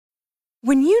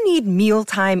When you need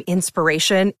mealtime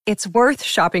inspiration, it's worth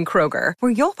shopping Kroger,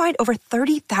 where you'll find over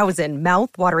 30,000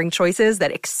 mouth-watering choices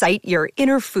that excite your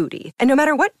inner foodie. And no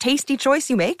matter what tasty choice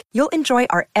you make, you'll enjoy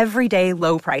our everyday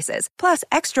low prices, plus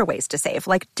extra ways to save,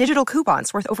 like digital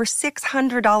coupons worth over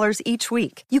 $600 each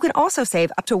week. You can also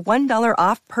save up to $1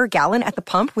 off per gallon at the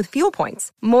pump with fuel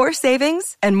points. More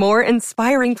savings and more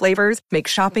inspiring flavors make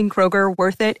shopping Kroger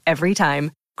worth it every time.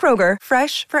 Kroger,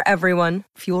 fresh for everyone.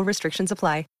 Fuel restrictions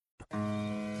apply.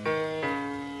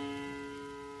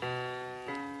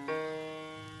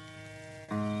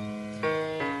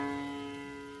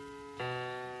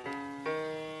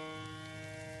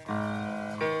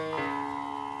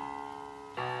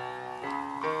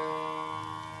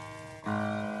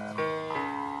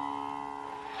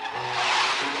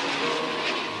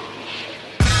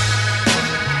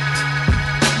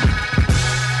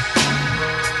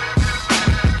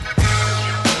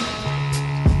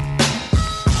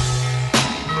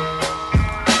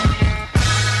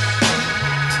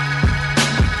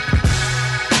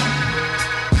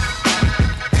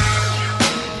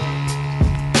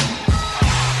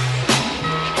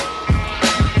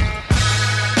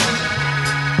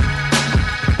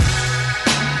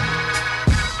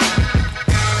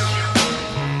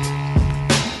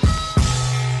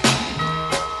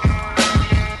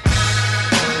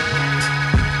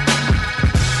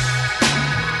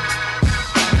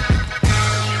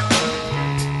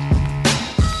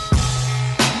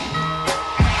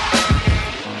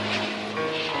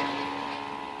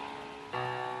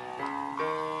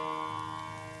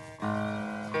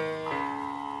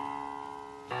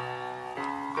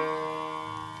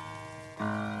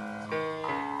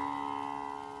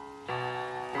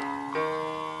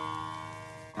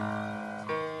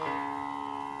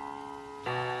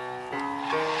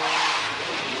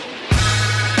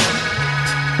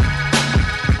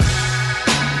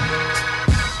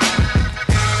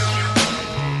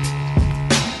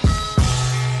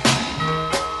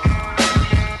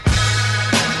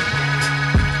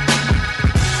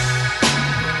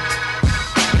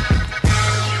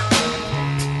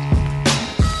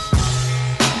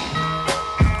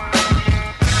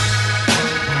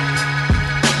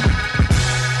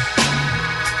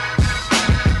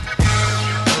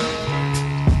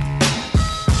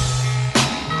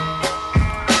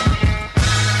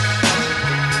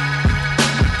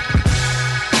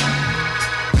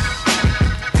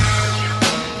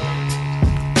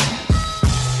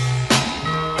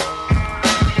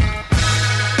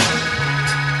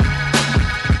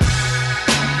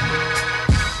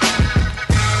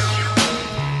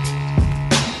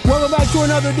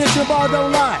 Another edition of Ball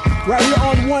Don't Lie, right here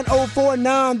on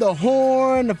 104.9 The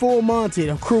Horn, the Full Monty.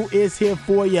 The crew is here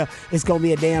for you. It's going to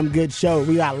be a damn good show.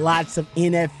 We got lots of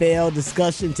NFL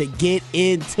discussion to get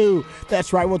into.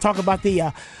 That's right. We'll talk about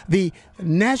the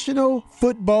National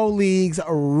Football League's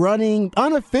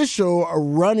unofficial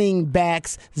running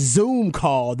backs Zoom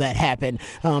call that happened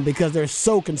because they're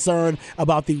so concerned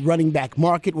about the running back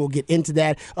market. We'll get into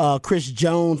that. Chris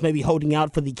Jones may be holding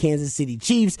out for the Kansas City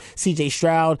Chiefs. C.J.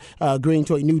 Stroud agreeing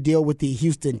to a new deal with the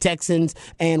Houston Texans.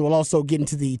 And we'll also get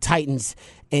into the Titans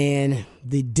and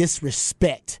the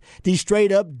disrespect, the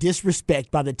straight-up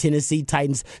disrespect by the Tennessee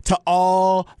Titans to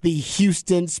all the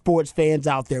Houston sports fans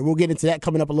out there. We'll get into that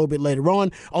coming up a little bit later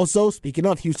on. Also, speaking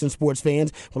of Houston sports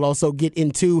fans, we'll also get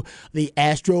into the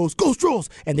Astros, Go Astros,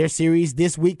 and their series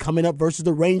this week coming up versus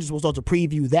the Rangers. We'll start to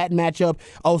preview that matchup.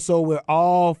 Also, we're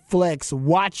all Flex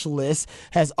watch list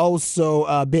has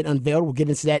also been unveiled. We'll get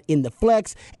into that in the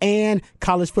Flex and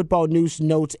college football news,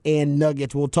 notes, and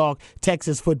nuggets. We'll talk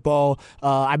Texas football.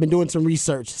 I've been doing some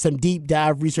research, some deep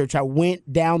dive research. I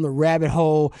went down the rabbit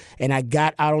hole and I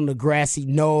got out on the grassy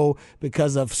knoll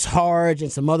because of Sarge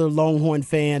and some other Longhorn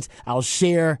fans. I'll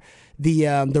share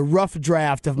the rough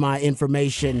draft of my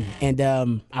information, and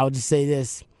I'll just say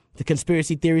this: the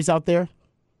conspiracy theories out there,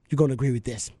 you're going to agree with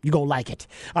this. You're going to like it.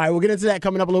 All right, we'll get into that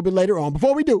coming up a little bit later on.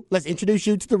 Before we do, let's introduce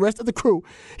you to the rest of the crew.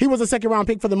 He was a second-round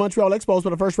pick for the Montreal Expos,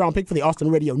 but a first-round pick for the Austin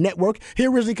Radio Network. He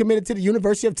originally committed to the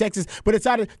University of Texas, but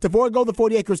decided to forego the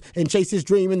 40 acres and chase his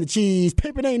dream in the cheese.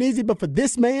 Pimping ain't easy, but for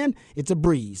this man, it's a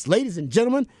breeze. Ladies and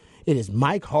gentlemen, it is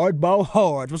Mike Hardball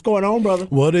Hards. What's going on, brother?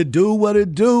 What it do, what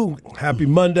it do. Happy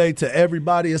Monday to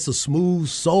everybody. It's a smooth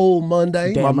soul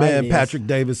Monday. Damn My right man it Patrick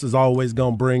Davis is always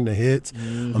going to bring the hits.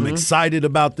 Mm-hmm. I'm excited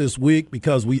about this week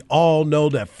because we all know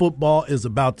that football is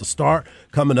about to start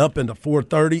coming up into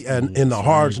 4:30. And in the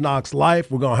Hard Knocks Life,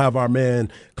 we're going to have our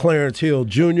man Clarence Hill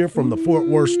Jr. from the Fort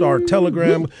Worth Star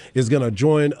Telegram is going to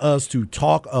join us to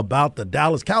talk about the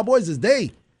Dallas Cowboys as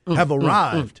they have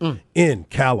arrived in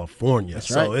California.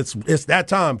 So it's that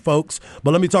time, folks.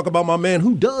 But let me talk about my man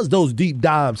who does those deep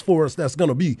dives for us. That's going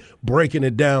to be breaking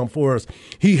it down for us.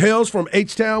 He hails from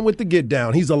H-Town with the Get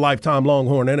Down. He's a lifetime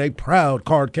Longhorn and a proud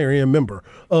card-carrying member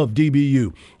of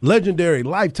DBU. Legendary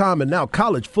lifetime and now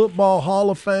College Football Hall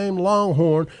of Fame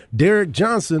Longhorn Derek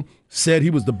Johnson said he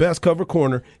was the best cover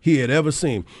corner he had ever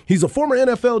seen. He's a former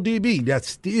NFL DB that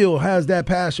still has that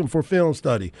passion for film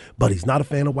study, but he's not a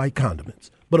fan of white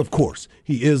condiments. But, of course,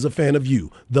 he is a fan of you,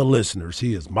 the listeners.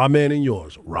 He is my man and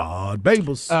yours, Rod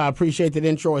Babers. I appreciate that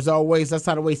intro as always. Let's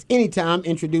not waste any time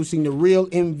introducing the real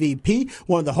MVP,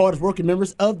 one of the hardest working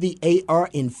members of the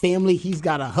ARN family. He's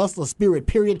got a hustler spirit,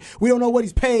 period. We don't know what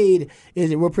he's paid.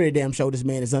 We're pretty damn sure this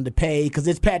man is underpaid because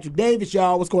it's Patrick Davis,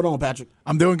 y'all. What's going on, Patrick?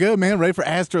 I'm doing good, man. Ready for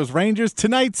Astros Rangers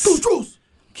tonight's.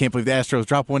 Can't believe the Astros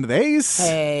dropped one to the A's.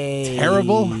 Hey.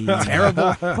 Terrible. But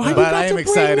I am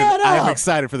excited. I am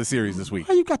excited for the series this week.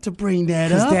 Why you got to bring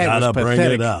that up? That was bring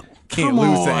pathetic. it up. Can't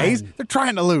lose to the A's. They're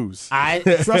trying to lose.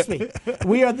 Trust me.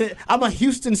 I'm a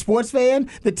Houston sports fan.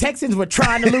 The Texans were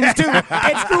trying to lose too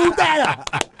and screwed that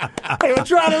up. They were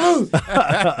trying to lose.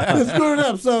 They screwed it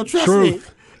up. So trust me,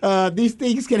 these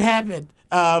things can happen.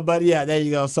 But yeah, there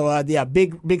you go. So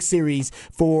big series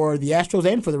for the Astros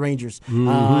and for the Rangers.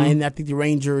 And I think the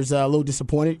Rangers a little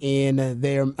disappointed in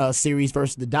their series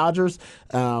versus the Dodgers.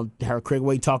 Heard Craig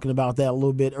Way talking about that a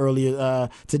little bit earlier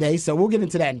today. So we'll get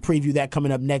into that and preview that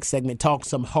coming up next segment. Talk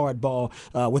some hardball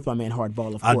with my man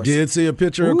Hardball, of course. I did see a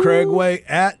picture of Craig Way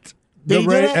at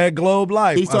Globe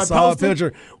Life. I saw a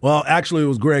picture. Well, actually, it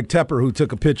was Greg Tepper who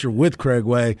took a picture with Craig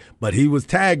Way, but he was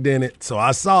tagged in it, so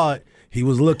I saw it. He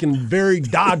was looking very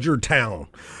Dodger Town.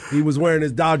 He was wearing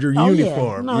his Dodger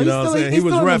uniform. No, you know what I'm saying? He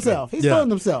was repping. He's feeling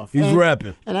himself. He's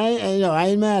repping. And I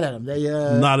ain't mad at him.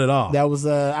 Not at all. That was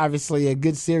obviously a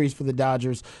good series for the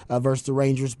Dodgers versus the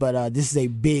Rangers, but this is a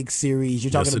big series.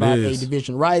 You're talking about a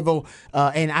division rival.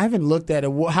 And I haven't looked at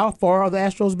it. How far are the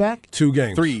Astros back? 2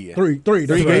 games. Three. Three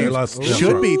games.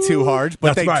 Should be too hard,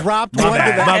 but they dropped one to the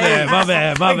A's. My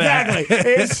bad.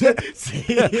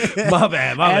 Exactly. My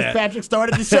bad. As Patrick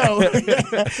started the show,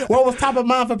 what was top of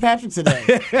mind for Patrick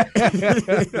today?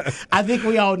 I think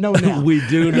we all know now. We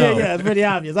do know. Yeah, it's pretty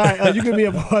obvious. All right, you can be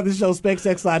a part of the show.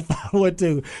 SpecSex Line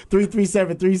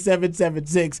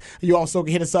 512-337-3776. You also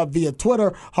can hit us up via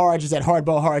Twitter. Harge is at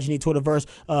Hardball Harge in the Twitterverse.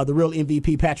 The real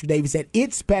MVP, Patrick Davis, at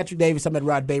It's Patrick Davis. I'm at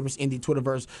Rod Babers in the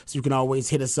Twitterverse, so you can always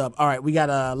hit us up. All right, we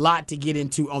got a lot to get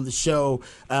into on the show.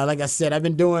 Like I said, I've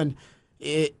been doing.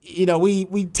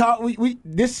 We talk.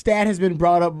 This stat has been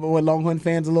brought up with Longhorn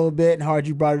fans a little bit, and Harge,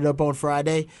 you brought it up on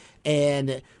Friday.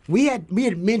 And we had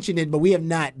mentioned it, but we have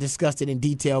not discussed it in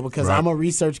detail because I'm a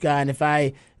research guy, and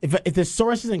if the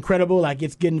source is incredible, like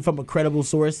it's getting from a credible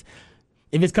source,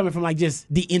 if it's coming from like just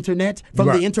the internet, from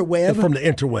the interweb. From the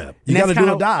interweb. You got to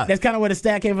do a dive. That's kind of where the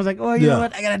stat came from. I was like, you know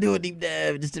what? I got to do a deep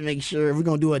dive just to make sure. We're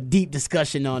going to do a deep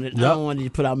discussion on it. I don't want to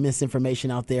put out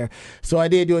misinformation out there. So I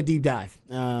did do a deep dive.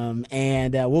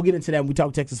 And we'll get into that when we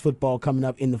talk Texas football coming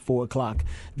up in the 4 o'clock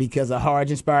because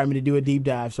Harge inspired me to do a deep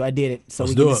dive. So I did it. So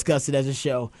we can discuss it as a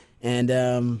show. And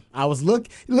I was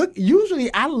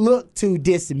usually I look to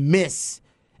dismiss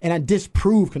and I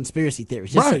disprove conspiracy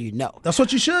theories, just so you know. That's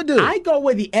what you should do. I go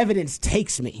where the evidence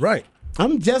takes me. Right.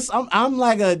 I'm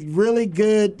like a really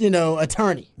good,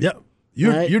 attorney. Yep.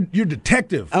 You're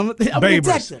detective. I'm a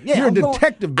detective. Yeah, you're a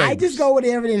detective, baby. I just go where the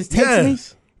evidence takes me.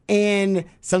 And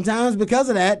sometimes because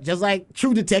of that, just like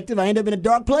True Detective, I end up in a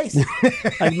dark place.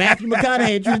 Like Matthew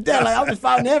McConaughey in True Detective. Like I was just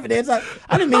following evidence. I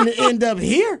didn't mean to end up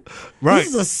here. Right. This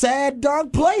is a sad,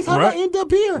 dark place. How did I end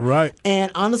up here? Right.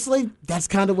 And honestly, that's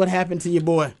kind of what happened to your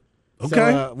boy. Okay.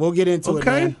 So, we'll get into it,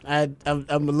 man. I'm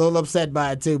a little upset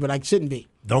by it, too, but I shouldn't be.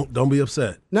 Don't be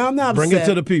upset. No, I'm not Bring upset. it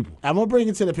to the people. I'm going to bring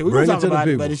it to the people. We're going to talk about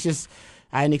it, but it's just,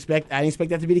 I didn't expect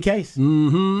that to be the case.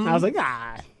 Mm-hmm. I was like,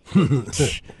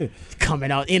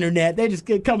 coming out internet. They're just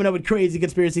coming up with crazy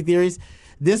conspiracy theories.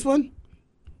 This one,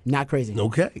 not crazy.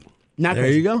 Okay. Not there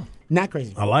crazy. There you go. Not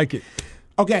crazy. I like it.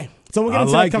 Okay. So we'll get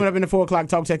into that coming up in the 4 o'clock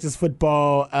Talk Texas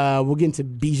Football. We'll get into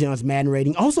Bijan's Madden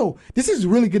rating. Also, this is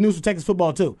really good news for Texas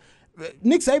football, too.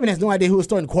 Nick Saban has no idea who his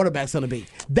starting quarterback's going to be.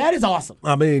 That is awesome.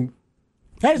 I mean,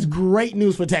 that is great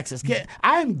news for Texas.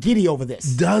 I am giddy over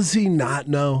this. Does he not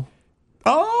know?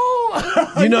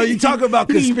 Oh, you talk about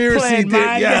conspiracy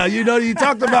theories. Yeah, you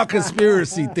talked about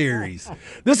conspiracy theories.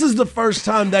 This is the first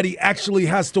time that he actually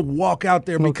has to walk out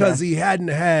there because he hadn't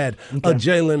had a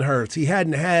Jalen Hurts. He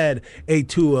hadn't had a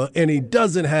Tua, and he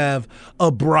doesn't have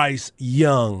a Bryce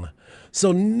Young.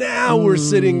 So now we're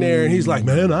sitting there, and he's like,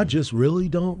 man, I just really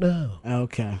don't know.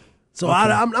 Okay. So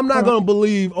I'm not going to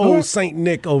believe old Saint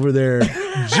Nick over there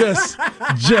just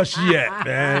yet,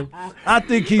 man. I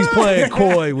think he's playing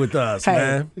coy with us,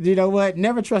 man. You know what?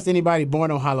 Never trust anybody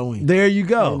born on Halloween. There you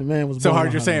go. The man was So born hard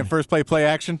on you're saying Halloween. first play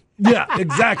action? Yeah,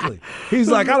 exactly. He's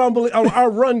like, I don't believe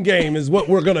our run game is what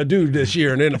we're going to do this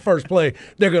year. And in the first play,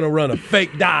 they're going to run a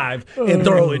fake dive and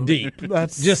throw it deep.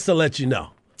 Just to let you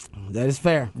know. That is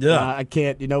fair. Yeah. I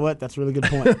can't. You know what? That's a really good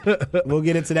point. We'll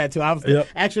get into that, too.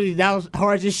 Actually, that was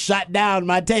hard. Just shot down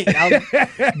my take. I was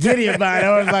giddy about it.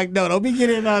 I was like, no, don't be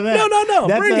giddy about that. No.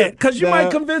 Bring it, because you might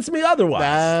convince me otherwise.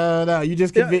 No. You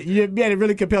just you made a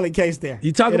really compelling case there.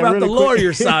 You talk about the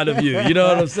lawyer side of you. You know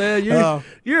what I'm saying?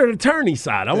 You're an attorney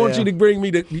side. I want you to bring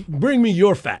me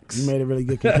your facts. You made a really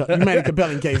good you made a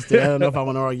compelling case there. I don't know if I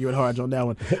want to argue with Harge on that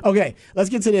one. Okay, let's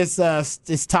get to this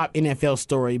top NFL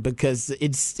story because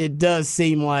it does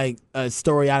seem like a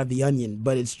story out of The Onion,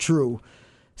 but it's true.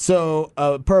 So,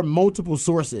 per multiple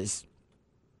sources,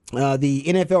 the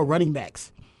NFL running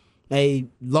backs, a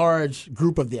large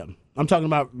group of them, I'm talking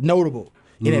about notable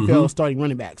NFL starting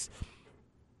running backs,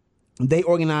 they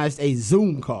organized a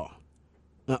Zoom call,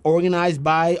 organized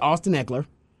by Austin Eckler,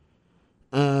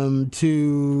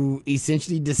 to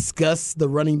essentially discuss the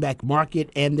running back market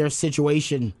and their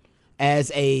situation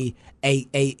as a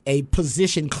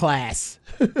position class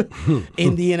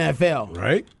in the NFL,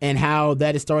 right? And how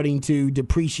that is starting to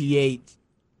depreciate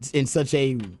in such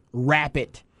a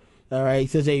rapid, and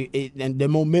the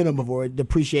momentum of it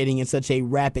depreciating in such a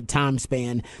rapid time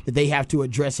span that they have to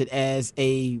address it as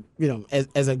a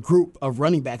group of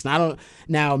running backs. Now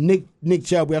Nick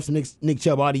Chubb, we have some Nick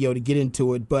Chubb audio to get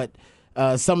into it, but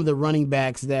some of the running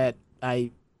backs that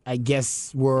I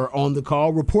guess were on the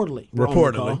call reportedly.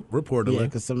 Reportedly. Yeah,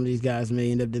 because some of these guys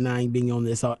may end up denying being on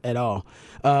this at all.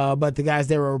 But the guys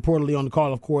that were reportedly on the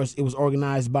call, of course, it was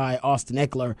organized by Austin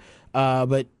Eckler.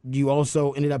 But you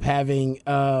also ended up having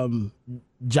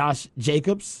Josh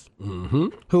Jacobs,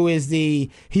 who is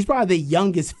he's probably the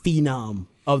youngest phenom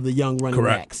of the young running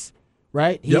backs,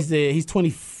 right? He's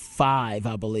 25,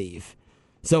 I believe.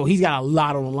 So he's got a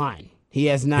lot on the line. He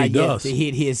has not yet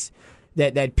hit his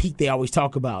that peak they always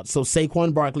talk about. So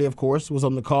Saquon Barkley, of course, was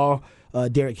on the call.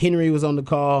 Derrick Henry was on the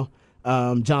call.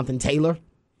 Jonathan Taylor,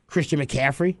 Christian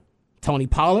McCaffrey, Tony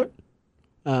Pollard,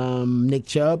 Nick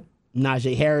Chubb,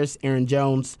 Najee Harris, Aaron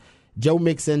Jones, Joe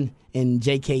Mixon, and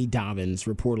J.K. Dobbins,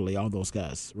 reportedly. All those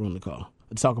guys were on the call.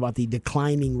 Let's talk about the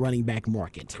declining running back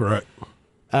market. Correct.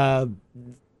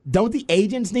 Don't the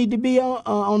agents need to be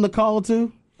on the call,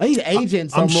 too? I think the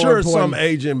agents I'm are more sure important. some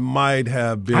agent might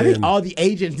have been. I think all the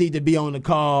agents need to be on the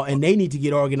call, and they need to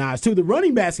get organized, too. The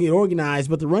running backs get organized,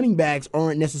 but the running backs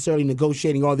aren't necessarily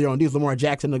negotiating all their own deals. Lamar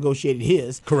Jackson negotiated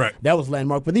his. Correct. That was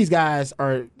landmark. But these guys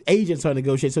agents are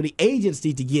negotiating, so the agents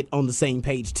need to get on the same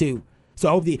page, too. So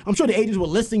I'm sure the agents were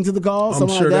listening to the call. I'm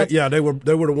sure like that. They were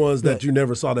the ones that you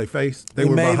never saw their face. They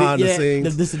were behind the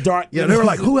scenes. This is dark. Yeah, they were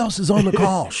like, who else is on the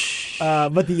call?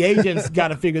 But the agents got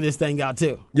to figure this thing out,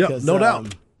 too. Yeah, no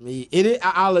doubt.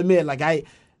 I'll admit,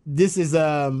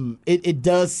 it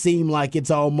does seem like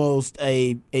it's almost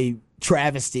a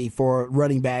travesty for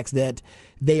running backs that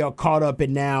they are caught up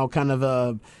in now kind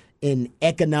of an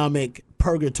economic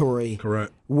purgatory.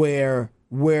 Correct. Where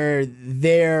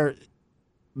their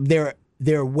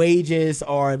wages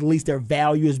or at least their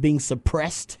value is being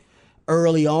suppressed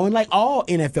early on, like all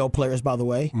NFL players, by the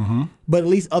way. Mm-hmm. But at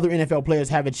least other NFL players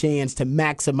have a chance to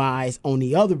maximize on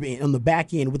the other end, on the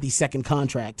back end with the second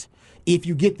contract. If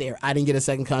you get there, I didn't get a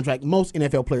second contract. Most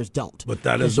NFL players don't. But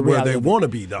that is where they want to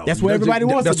be, though. That's where everybody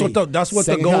wants to be. That's what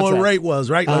the going rate was,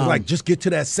 right? Like, just get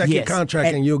to that second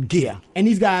contract and you'll get. Yeah. And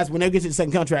these guys, when they get to the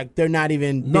second contract, they're not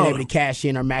even being able to cash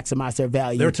in or maximize their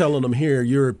value. They're telling them, here,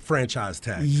 you're franchise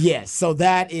tag. Yes. So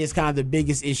that is kind of the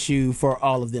biggest issue for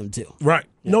all of them, too. Right.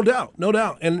 Yeah. No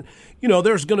doubt. And,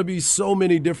 there's going to be so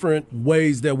many different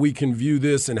ways that we can view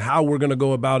this and how we're going to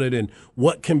go about it and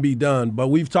what can be done. But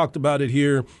we've talked about it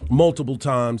here multiple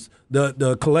times.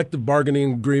 The collective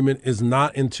bargaining agreement is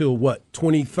not until,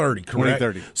 2030, correct?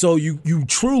 2030. So you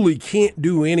truly can't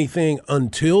do anything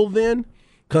until then,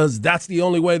 because that's the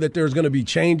only way that there's going to be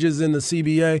changes in the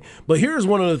CBA. But here's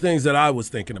one of the things that I was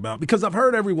thinking about, because I've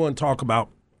heard everyone talk about,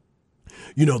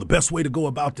 the best way to go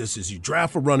about this is you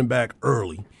draft a running back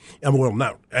early. And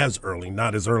not as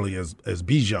early as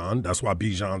Bijan. That's why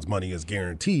Bijan's money is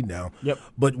guaranteed now. Yep.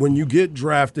 But when you get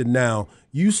drafted now,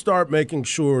 you start making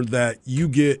sure that you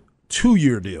get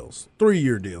 2-year deals,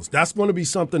 3-year deals. That's going to be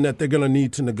something that they're going to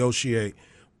need to negotiate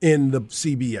in the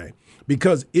CBA.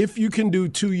 Because if you can do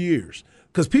 2 years,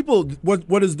 because people,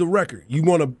 what is the record? You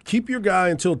want to keep your guy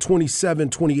until 27,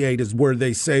 28 is where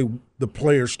they say the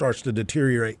player starts to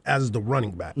deteriorate as the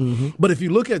running back. Mm-hmm. But if you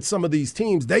look at some of these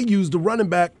teams, they use the running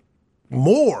back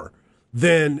more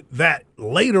than that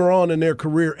later on in their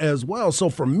career as well. So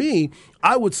for me,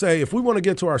 I would say if we want to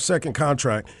get to our second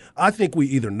contract, I think we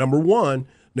either, number one,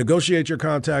 negotiate your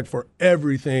contract for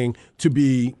everything to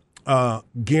be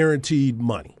guaranteed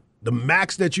money. The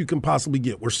max that you can possibly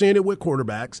get. We're seeing it with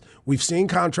quarterbacks. We've seen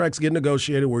contracts get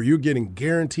negotiated where you're getting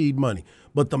guaranteed money.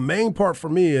 But the main part for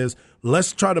me is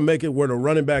let's try to make it where the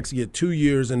running backs get 2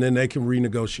 years and then they can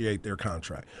renegotiate their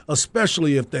contract,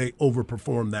 especially if they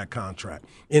overperform that contract.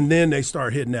 And then they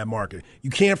start hitting that market.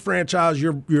 You can't franchise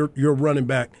your running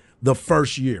back the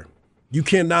first year. You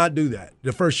cannot do that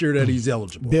the first year that he's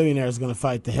eligible. Billionaires going to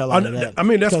fight the hell out of that. I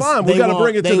mean, that's fine. We got to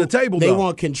bring it to the table, though. They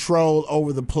want control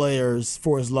over the players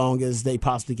for as long as they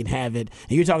possibly can have it.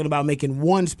 And you're talking about making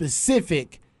one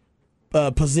specific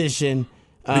position.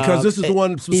 Because this is the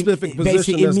one specific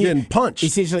position that's getting punched.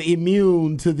 Essentially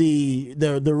immune to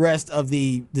the rest of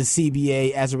the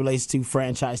CBA as it relates to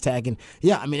franchise tagging.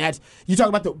 Yeah, I mean, you talk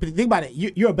about think about it.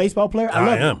 You're a baseball player.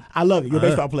 I love it. You're a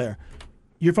baseball player.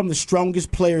 You're from the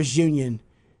strongest players union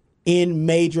in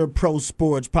major pro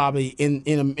sports, probably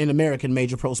in American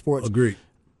major pro sports. Agreed.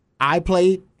 I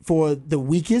played for the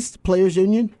weakest players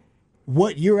union.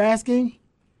 What you're asking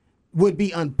would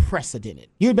be unprecedented.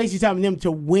 You're basically telling them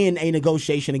to win a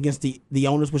negotiation against the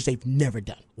owners, which they've never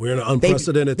done. We're in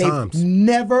unprecedented times.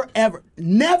 Never,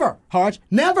 Harge,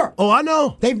 never. Oh, I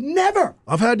know. They've never.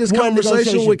 I've had this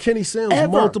conversation with Kenny Sims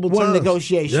multiple times. Won a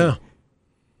negotiation. Yeah.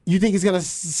 You think it's going to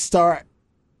start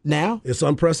now? It's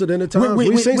unprecedented times.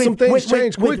 We've seen some things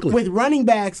change quickly. With running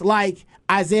backs like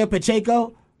Isaiah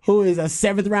Pacheco, who is a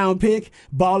 7th-round pick,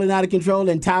 balling out of control,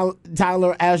 and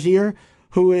Tyler Algier,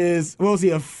 who is, what was he,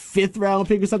 a 5th-round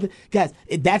pick or something? Guys,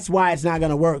 that's why it's not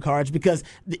going to work, Harge, because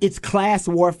it's class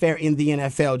warfare in the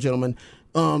NFL, gentlemen.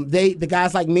 The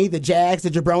guys like me, the Jags, the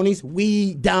Jabronis,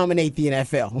 we dominate the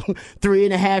NFL.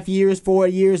 3.5 years, 4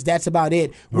 years, that's about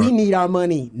it. Right. We need our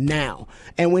money now.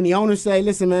 And when the owners say,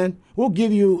 listen, man, we'll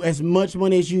give you as much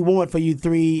money as you want for you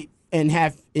 3.5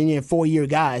 and 4 year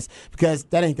guys, because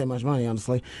that ain't that much money,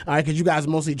 honestly. All right, because you guys are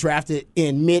mostly drafted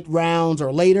in mid rounds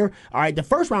or later. All right, the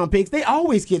first round picks, they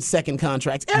always get second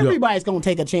contracts. Everybody's going to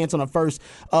take a chance on a first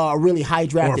really high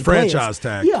drafted or a franchise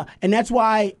tag. Yeah, and that's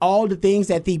why all the things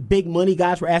that the big money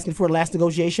guys were asking for the last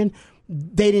negotiation,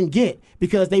 they didn't get,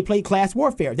 because they played class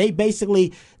warfare. They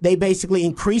basically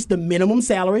increased the minimum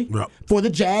salary for the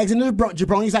Jags and the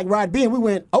Jabronis like Rod B. And we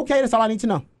went, okay, that's all I need to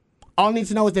know. All I need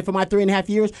to know is that for my 3.5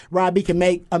 years, Rod B can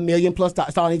make $1 million plus.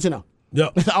 That's all I need to know.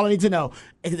 Yep. That's all I need to know.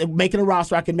 Making a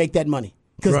roster, I can make that money.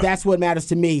 Because that's what matters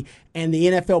to me. And the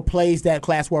NFL plays that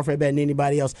class warfare better than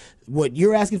anybody else. What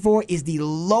you're asking for is the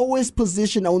lowest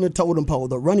position on the totem pole,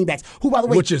 the running backs. Who, by the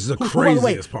way, which is the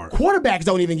craziest part. Quarterbacks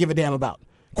don't even give a damn about.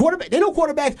 They know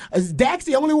quarterbacks. Dak's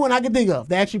the only one I can think of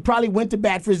that actually probably went to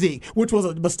bat for Zeke, which was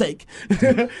a mistake.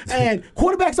 And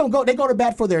quarterbacks don't go. They go to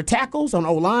bat for their tackles on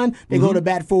O-line. They go to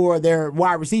bat for their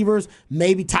wide receivers,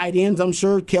 maybe tight ends, I'm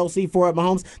sure, Kelsey for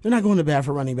Mahomes. They're not going to bat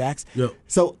for running backs. Yep.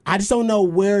 So I just don't know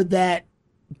where that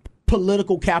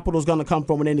political capital is going to come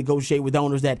from when they negotiate with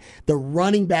owners that the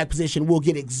running back position will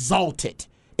get exalted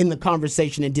in the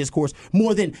conversation and discourse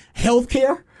more than health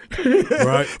care.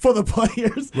 For the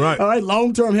players. Right. All right,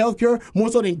 long-term health care,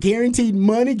 more so than guaranteed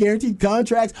money, guaranteed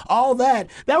contracts, all that.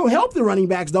 That will help the running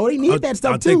backs, though. They need that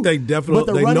stuff, too. I think they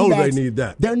definitely they know they need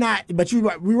that. They're not, but you're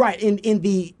right.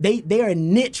 They're a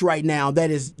niche right now that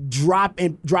is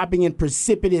dropping in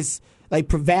precipitous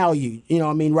value,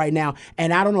 right now.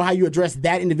 And I don't know how you address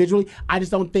that individually. I just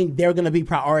don't think they're going to be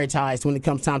prioritized when it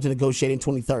comes time to negotiate in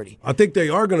 2030. I think they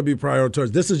are going to be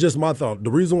prioritized. This is just my thought. The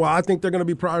reason why I think they're going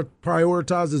to be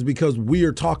prioritized is because we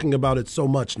are talking about it so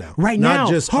much now. Right now,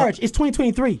 Harge, it's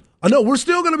 2023. I know we're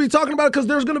still going to be talking about it because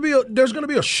there's going to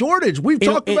be a shortage. We've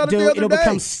talked about it the other day. It'll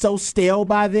become so stale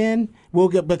by then. We'll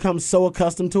become so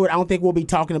accustomed to it. I don't think we'll be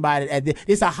talking about it.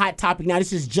 It's a hot topic now.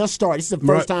 This is just started. This is the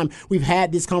first time we've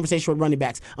had this conversation with running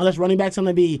backs. Unless running backs are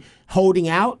going to be holding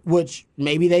out, which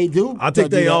maybe they do. I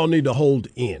think they all need to hold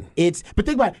in. But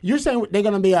think about it. You're saying they're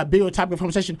going to be a bigger topic of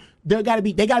conversation. They got to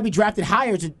be drafted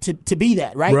higher to be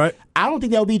that, right? Right. I don't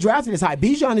think they'll be drafted as high.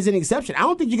 Bijan is an exception. I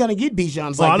don't think you're going to get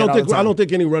Bijans like that all the time. I don't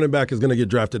think any running back is going to get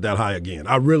drafted that high again.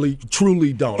 I really,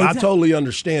 truly don't. Exactly. I totally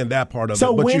understand that part of it.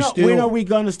 So when are we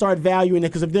going to start valuing value in it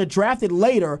because if they're drafted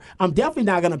later, I'm definitely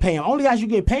not going to pay them. Only guys you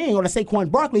get paying are the Saquon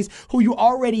Barkleys, who you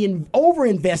already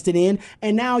over-invested in,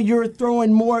 and now you're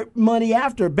throwing more money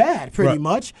after bad, pretty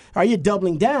much. Are you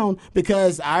doubling down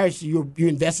because you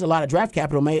invested a lot of draft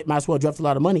capital, might as well draft a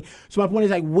lot of money. So my point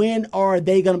is, like, when are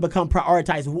they going to become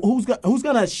prioritized? Who's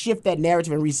going to shift that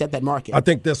narrative and reset that market? I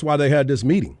think that's why they had this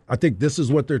meeting. I think this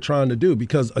is what they're trying to do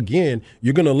because, again,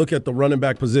 you're going to look at the running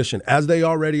back position as they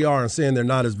already are and saying they're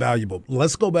not as valuable.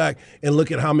 Let's go back and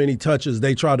look at how many touches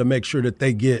they try to make sure that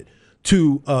they get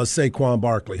to Saquon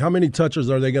Barkley. How many touches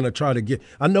are they going to try to get?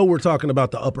 I know we're talking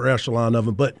about the upper echelon of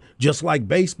them, but just like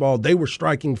baseball, they were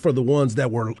striking for the ones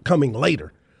that were coming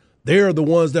later. They're the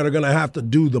ones that are going to have to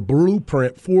do the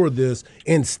blueprint for this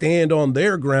and stand on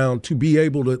their ground to be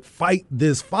able to fight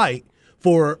this fight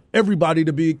for everybody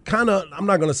to be kind of, I'm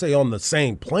not going to say on the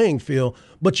same playing field,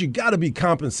 but you got to be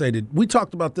compensated. We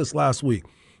talked about this last week.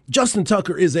 Justin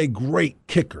Tucker is a great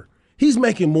kicker. He's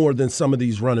making more than some of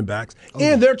these running backs,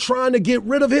 and they're trying to get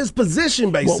rid of his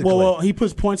position, basically. Well, he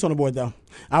puts points on the board, though.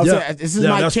 I would say this is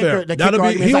my kicker. The kicker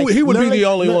argument. He would be the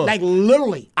only one. Like,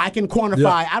 literally, I can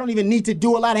quantify. I don't even need to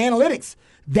do a lot of analytics.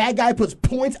 That guy puts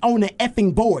points on the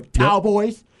effing board.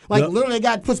 Cowboys. Like, literally, the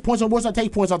guy puts points on the board, so I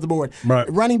take points off the board.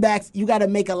 Right. Running backs, you got to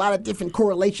make a lot of different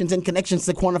correlations and connections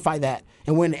to quantify that,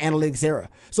 and we're in the analytics era.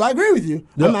 So I agree with you.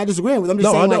 I'm not disagreeing with you. I'm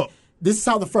just saying, like, this is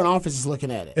how the front office is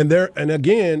looking at it. And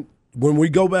again, when we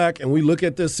go back and we look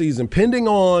at this season, pending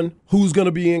on who's going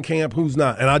to be in camp, who's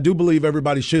not, and I do believe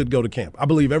everybody should go to camp. I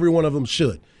believe every one of them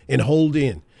should and hold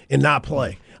in and not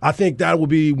play. I think that will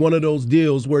be one of those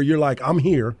deals where you're like, I'm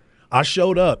here. I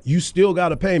showed up. You still got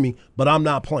to pay me, but I'm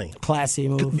not playing. Classy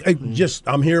move.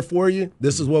 I'm here for you.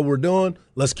 This is what we're doing.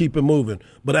 Let's keep it moving.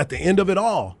 But at the end of it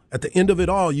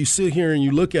all, you sit here and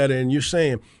you look at it and you're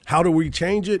saying, how do we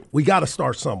change it? We got to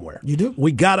start somewhere. You do.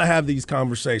 We got to have these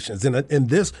conversations. And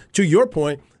this, to your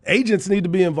point, agents need to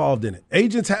be involved in it.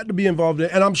 Agents had to be involved in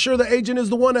it. And I'm sure the agent is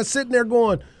the one that's sitting there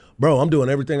going, bro, I'm doing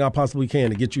everything I possibly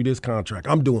can to get you this contract.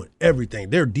 I'm doing everything.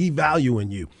 They're devaluing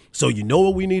you. So you know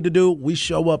what we need to do? We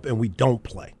show up and we don't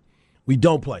play. We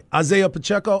don't play. Isaiah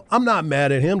Pacheco, I'm not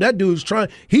mad at him. That dude's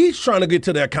he's trying to get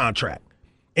to that contract.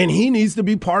 And he needs to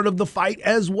be part of the fight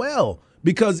as well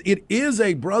because it is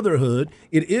a brotherhood.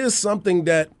 It is something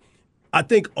that I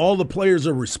think all the players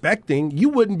are respecting. You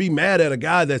wouldn't be mad at a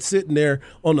guy that's sitting there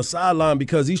on the sideline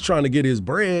because he's trying to get his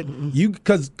bread.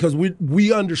 Because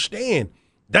we understand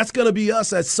that's going to be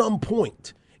us at some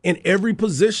point. And every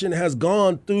position has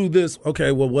gone through this,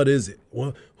 okay, well, what is it?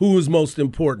 Well, who is most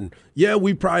important? Yeah,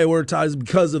 we prioritize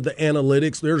because of the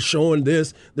analytics. They're showing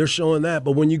this, they're showing that.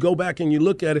 But when you go back and you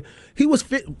look at it,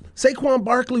 Saquon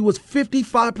Barkley was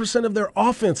 55% of their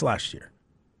offense last year.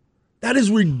 That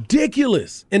is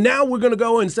ridiculous. And now we're going to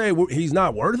go and say he's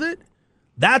not worth it?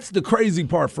 That's the crazy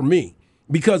part for me.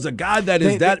 Because a guy that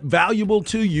is that valuable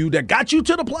to you, that got you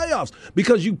to the playoffs,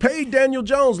 because you paid Daniel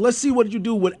Jones. Let's see what you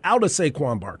do without a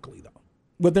Saquon Barkley, though.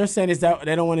 What they're saying is that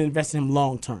they don't want to invest in him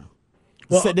long term.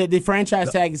 Well, so the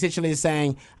franchise tag essentially is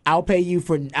saying, "I'll pay you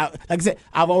for." Like I said,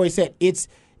 I've always said it's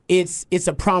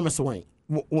a promise ring.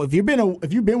 If you've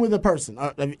been with a person,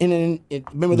 been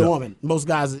with a woman, most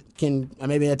guys can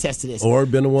maybe attest to this. Or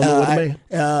been a woman with a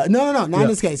man. No, not in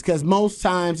this case, because most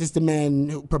times it's the man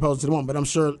who proposes to the woman. But I'm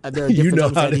sure there are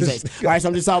different times these days. All right, so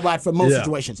I'm just talking about for most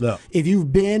situations. No. If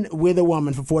you've been with a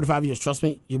woman for 4 to 5 years, trust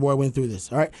me, your boy went through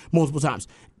this. All right, multiple times.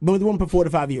 Been with a woman for 4 to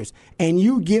 5 years, and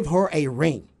you give her a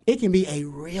ring. It can be a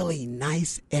really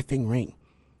nice effing ring,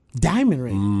 diamond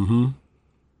ring. Mm-hmm.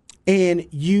 And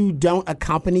you don't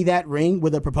accompany that ring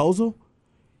with a proposal,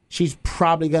 she's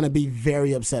probably going to be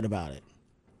very upset about it.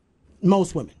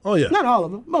 Most women. Oh, yeah. Not all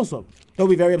of them. Most of them. They'll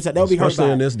be very upset. They'll be hurt by it.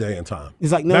 Especially in this day and time.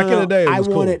 It's like, Back in the day, it was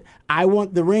cool. I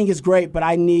want the ring is great, but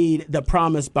I need the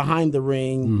promise behind the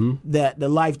ring, that the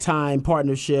lifetime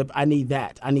partnership. I need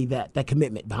that. That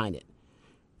commitment behind it.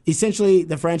 Essentially,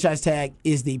 the franchise tag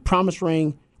is the promise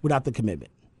ring without the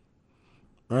commitment.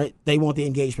 Right? They want the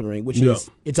engagement ring, which is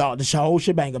it's all the whole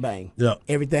shebang bang. Yeah.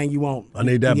 Everything you want. I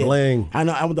need that bling. I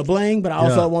know I want the bling, but I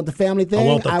also want the family thing. I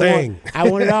want the thing. I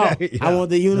want it all. I want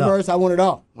the universe. I want it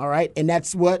all. All right. And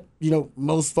that's what,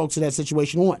 most folks in that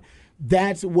situation want.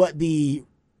 That's what the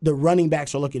running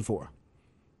backs are looking for.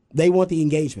 They want the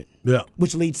engagement. Yeah.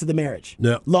 Which leads to the marriage.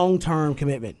 Yeah. Long-term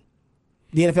commitment.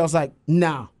 The NFL's like,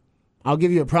 nah, I'll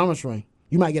give you a promise ring.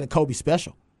 You might get a Kobe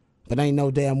special, but ain't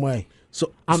no damn way.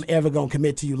 So I'm ever going to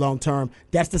commit to you long term.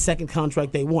 That's the second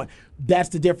contract they want. That's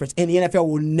the difference. And the NFL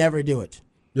will never do it.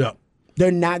 Yeah.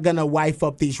 They're not going to wife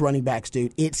up these running backs,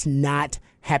 dude. It's not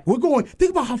happening.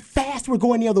 Think about how fast we're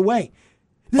going the other way.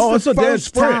 This is it's a dead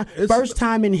sprint. First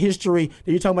time in history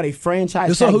that you're talking about a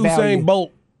franchise It's tag a Usain value.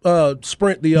 Bolt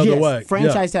sprint the other way.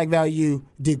 Franchise tag value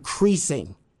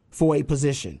decreasing for a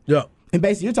position. Yeah. And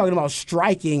basically, you're talking about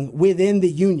striking within the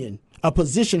union, a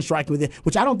position striking within,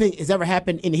 which I don't think has ever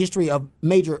happened in the history of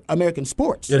major American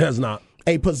sports. It has not.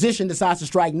 A position decides to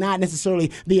strike not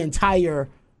necessarily the entire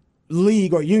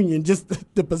league or union,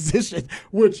 just the position,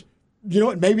 which, you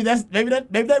know, maybe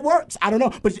that works. I don't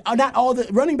know, but not all the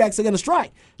running backs are going to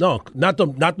strike. No, not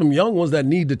them young ones that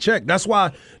need to check. That's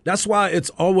why it's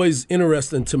always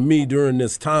interesting to me during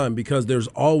this time, because there's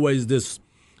always this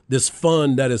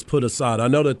fund that is put aside. I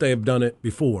know that they have done it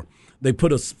before. They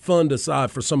put a fund aside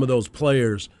for some of those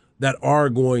players that are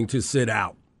going to sit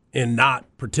out and not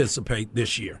participate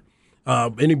this year.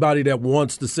 Anybody that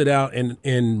wants to sit out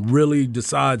and really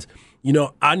decides, you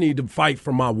know, I need to fight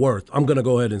for my worth, I'm going to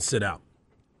go ahead and sit out.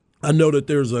 I know that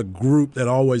there's a group that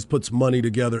always puts money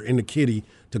together in the kitty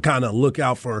to kind of look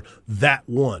out for that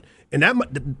one. And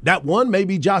that one may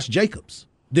be Josh Jacobs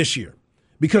this year,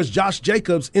 because Josh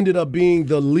Jacobs ended up being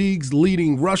the league's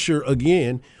leading rusher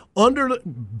again.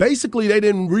 Basically, they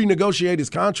didn't renegotiate his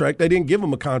contract. They didn't give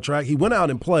him a contract. He went out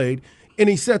and played, and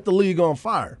he set the league on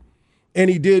fire. And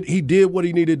he did what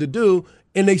he needed to do,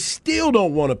 and they still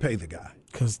don't want to pay the guy.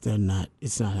 Because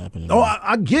it's not happening. Oh,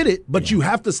 I get it, but you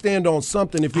have to stand on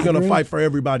something if you're going to fight for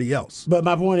everybody else. But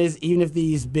my point is, even if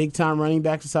these big-time running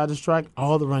backs decide to strike,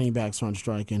 all the running backs aren't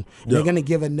striking. And they're going to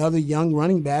give another young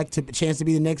running back a chance to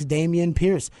be the next Dameon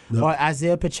Pierce or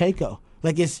Isaiah Pacheco.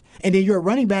 And then you're a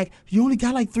running back, you only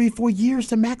got like 3-4 years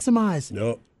to maximize.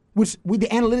 Yep. Which the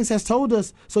analytics has told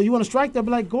us. So you want to strike, they'll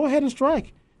be like, go ahead and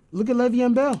strike. Look at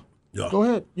Le'Veon Bell. Yeah. Go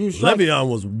ahead. Le'Veon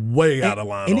was way out of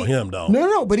line on him, though.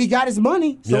 No, but he got his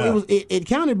money, so it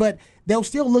counted. But they'll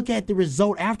still look at the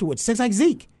result afterwards. It's like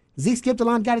Zeke. Zeke skipped the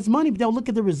line, got his money, but they'll look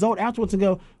at the result afterwards and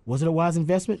go, was it a wise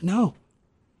investment? No.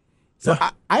 So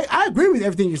I agree with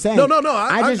everything you're saying. No.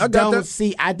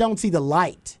 I don't see the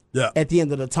light Yeah. at the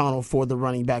end of the tunnel for the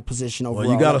running back position overall.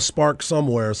 Well, you got to spark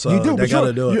somewhere, so you do, they got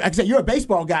to do it. Like I said, you're a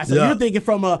baseball guy, so you're thinking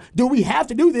from do we have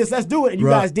to do this? Let's do it. And you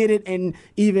guys did it, and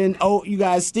even, you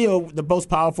guys still the most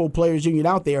powerful players union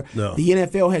out there. No. The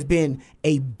NFL has been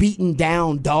a beaten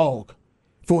down dog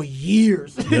for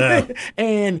years. Yeah.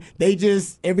 And they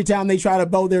just, every time they try to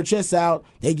bow their chests out,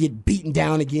 they get beaten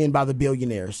down again by the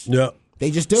billionaires. Yeah. They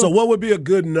just do. So what would be a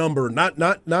good number, not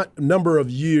number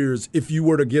of years, if you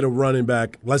were to get a running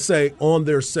back, let's say on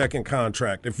their second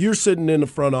contract? If you're sitting in the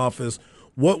front office,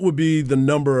 what would be the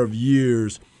number of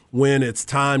years when it's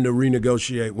time to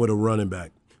renegotiate with a running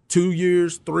back? 2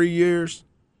 years, 3 years?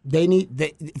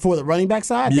 For the running back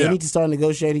side, they need to start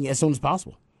negotiating as soon as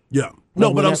possible. Yeah.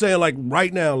 No, but I'm saying like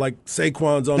right now, like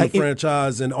Saquon's on the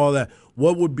franchise and all that.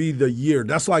 What would be the year?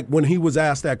 That's like when he was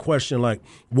asked that question, like,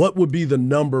 what would be the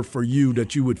number for you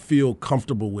that you would feel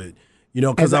comfortable with? You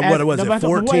know, because what was it,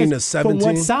 14 to 17? From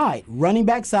what side? Running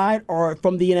back side or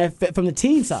from the NFL, from the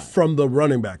team side? From the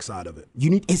running back side of it. You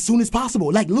need as soon as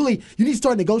possible. Like, literally, you need to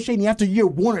start negotiating after year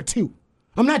 1 or 2.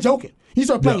 I'm not joking. You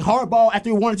start playing hardball after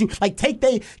year 1 or 2. Like, take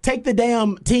the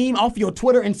damn team off your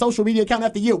Twitter and social media account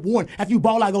after year 1. After you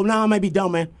ball, I go, nah, I might be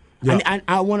done, man. Yeah.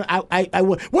 I want.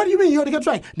 What do you mean you want to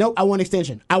contract? No, I want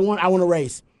extension. I want a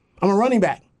raise. I'm a running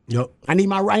back. Yep. I need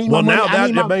my money. Now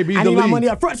that may be the league. My money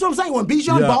up front. So I'm saying when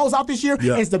Bijan balls out this year,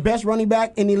 is the best running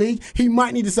back in the league. He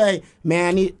might need to say,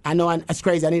 "Man, it's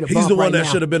crazy. I need a bump." He's the one right that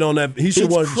should have been on that. He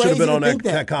should have been on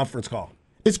that conference call.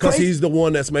 It's because he's the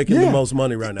one that's making the most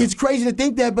money right now. It's crazy to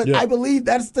think that, but I believe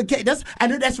that's the case. I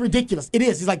know that's ridiculous. It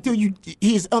is. He's like, dude,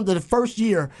 he's under the first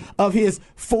year of his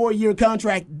 4-year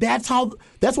contract. That's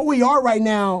what we are right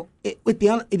now with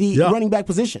the running back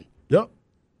position. Yep.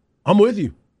 I'm with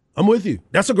you.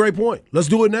 That's a great point. Let's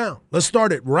do it now. Let's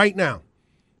start it right now.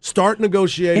 Start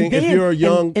negotiating if you're a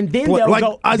young player. Like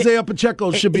Isaiah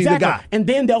Pacheco should be the guy. And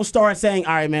then they'll start saying,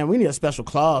 all right, man, we need a special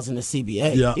clause in the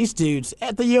CBA. Yeah. These dudes,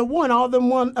 at the year 1, all of them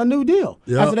won a new deal.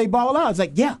 Yeah. After they ball out. It's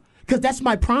like, because that's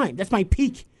my prime. That's my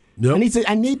peak. Yep.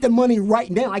 I need the money right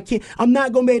now. I'm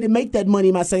not going to be able to make that money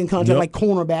in my second contract like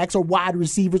cornerbacks or wide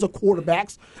receivers or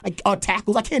quarterbacks or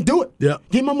tackles. I can't do it. Yeah.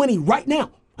 Give my money right now.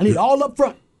 I need it all up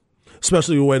front.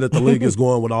 Especially the way that the league is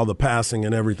going with all the passing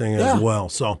and everything as well.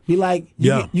 So be like,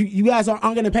 you guys aren't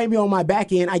going to pay me on my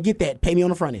back end. I get that. Pay me on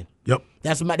the front end. Yep.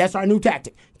 That's our new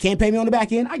tactic. Can't pay me on the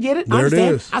back end. I get it. There I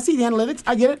understand. It is. I see the analytics.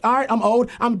 I get it. All right, I'm old.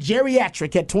 I'm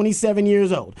geriatric at 27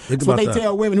 years old. That's what they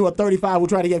tell women who are 35 who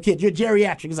try to get kids. You're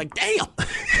geriatric. It's like, damn.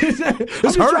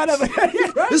 This hurts.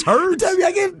 This hurts. Tell me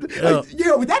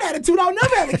with that attitude, I'll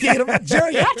never have a kid. I'm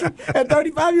geriatric at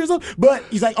 35 years old. But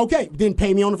he's like, okay, then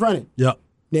pay me on the front end. Yep.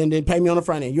 then pay me on the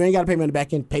front end. You ain't got to pay me on the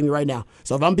back end. Pay me right now.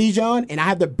 So if I'm Bijan and I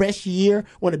have the best year,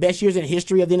 one of the best years in the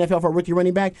history of the NFL for a rookie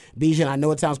running back, Bijan, I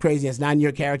know it sounds crazy. It's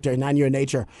 9-year character, 9-year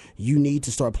nature. You need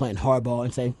to start playing hardball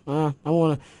and say,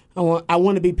 I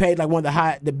want to be paid like one of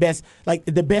the best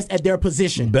at their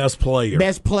position. Best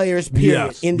players,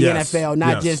 period, in the yes, NFL,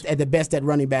 not yes. just at the best at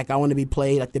running back. I want to be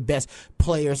played like the best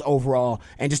players overall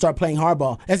and just start playing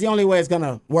hardball. That's the only way it's going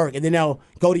to work. And then they'll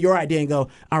go to your idea and go,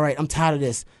 all right, I'm tired of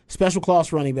this. Special clause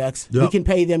for running backs. Yep. We can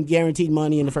pay them guaranteed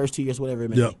money in the first 2 years, whatever it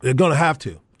may be. They're going to have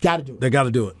to. Got to do it. They got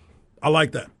to do it. I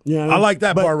like that. You know what I mean? I like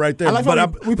that part right there. Like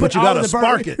but you got to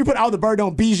spark it. We put all the bird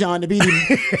on Bijan to be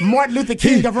the Martin Luther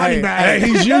King of running backs. Hey,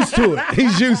 he's used to it.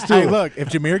 He's used to it. Hey, look, if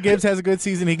Jameer Gibbs has a good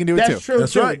season, he can do it too. That's true.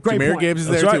 That's right. Great Jameer point. Gibbs is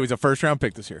That's there right. too. He's a first-round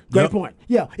pick this year. Great point.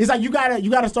 Yeah, it's like you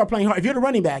gotta start playing hard. If you're the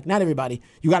running back, not everybody,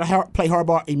 you gotta play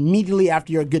hardball immediately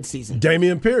after your good season.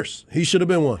 Dameon Pierce, he should have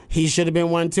been one. He should have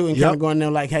been one too, and kind of going there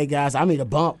like, "Hey guys, I need a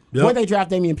bump." Yep. Where'd they draft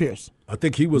Dameon Pierce? I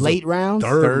think he was Late rounds?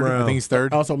 third round. I think he's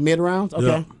third. Also mid rounds. Okay,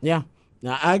 Yeah. yeah.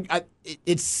 Now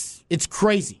it's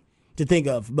crazy to think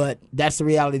of, but that's the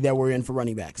reality that we're in for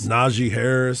running backs. Najee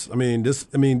Harris.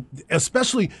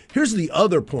 Especially here's the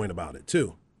other point about it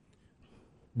too.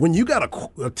 When you got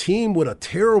a team with a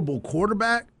terrible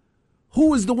quarterback,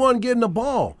 who is the one getting the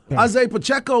ball? Yeah. Isaiah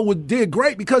Pacheco did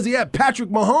great because he had Patrick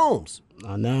Mahomes.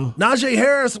 I know. Najee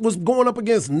Harris was going up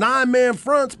against 9-man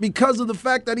fronts because of the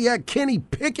fact that he had Kenny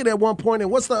Pickett at one point, and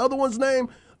what's the other one's name?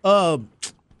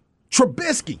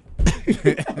 Trubisky.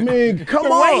 I mean, come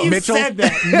on. Mitchell said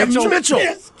that.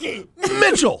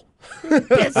 Mitchell.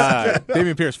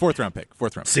 Dameon Pierce, fourth-round pick.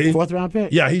 See? Fourth-round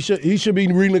pick? Yeah, he should be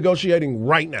renegotiating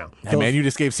right now. Hey, man, you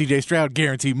just gave C.J. Stroud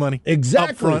guaranteed money.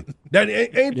 Exactly. Up front. That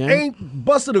ain't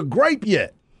busted a grape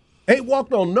yet. Ain't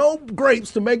walked on no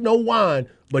grapes to make no wine,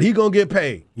 but he going to get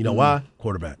paid. You know why?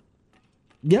 Quarterback.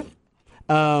 Yep.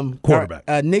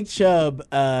 Quarterback. Nick Chubb,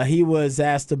 he was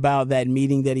asked about that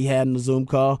meeting that he had in the Zoom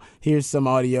call. Here's some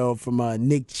audio from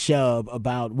Nick Chubb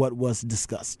about what was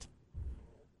discussed.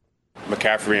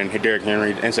 McCaffrey and Derrick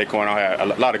Henry and Saquon all had a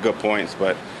lot of good points,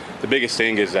 but the biggest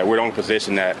thing is that we're in a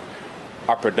position that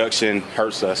our production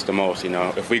hurts us the most. You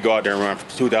know, if we go out there and run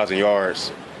for 2,000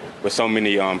 yards with so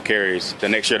many carries, the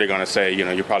next year they're going to say, you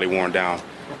know, you're probably worn down.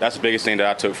 That's the biggest thing that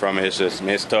I took from it. It's just,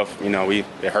 it's tough. You know, it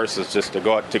hurts us just to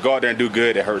go out there and do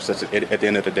good. It hurts us at the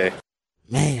end of the day.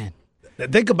 Man.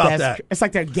 Think about that. It's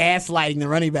like they're gaslighting the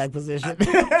running back position.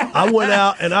 I went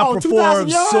out and I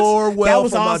performed so well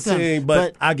for awesome. My team,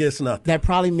 but I guess nothing. That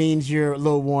probably means you're a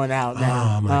little worn out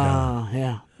now. Oh, my God.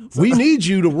 Yeah. We need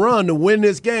you to run to win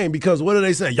this game because what do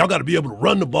they say? Y'all got to be able to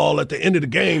run the ball at the end of the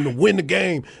game to win the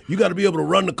game. You got to be able to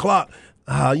run the clock.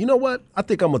 You know what? I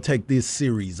think I'm going to take this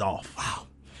series off. Wow.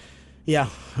 Yeah.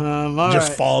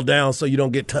 Just fall down so you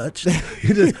don't get touched.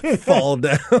 You just fall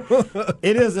down.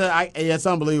 It is. It's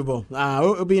unbelievable.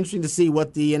 It'll be interesting to see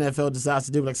what the NFL decides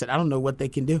to do. Like I said, I don't know what they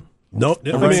can do. Nope.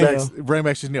 Running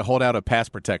backs just need to hold out a pass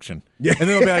protection. Yeah. And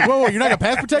then they'll be like, whoa, you're not going to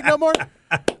pass protect no more?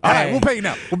 All right, we'll pay you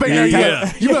now. We'll pay you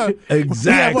now. Yeah.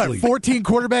 Exactly. You have, 14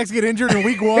 quarterbacks get injured in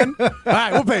week 1? All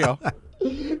right, we'll pay y'all.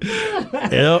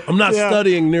 Yeah, I'm not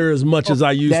studying near as much as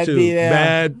I used to.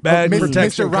 Bad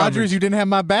protection. Mr. Rogers, you didn't have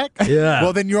my back? Yeah.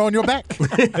 Well, then you're on your back.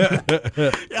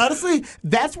 Honestly,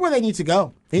 that's where they need to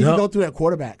go. They need to go through their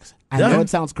quarterbacks. I know it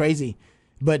sounds crazy,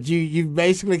 but you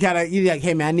basically kind of you're like,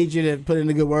 hey man, I need you to put in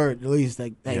a good word at least.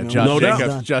 Like, hey, man,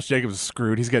 Josh Jacobs is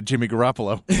screwed. He's got Jimmy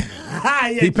Garoppolo.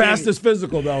 He passed his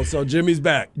physical though, so Jimmy's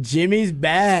back. Jimmy's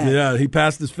back. Yeah, he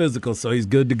passed his physical, so he's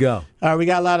good to go. All right, we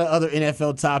got a lot of other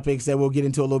NFL topics that we'll get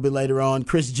into a little bit later on.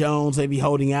 Chris Jones may be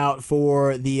holding out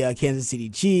for the Kansas City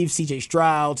Chiefs. C.J.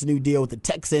 Stroud's new deal with the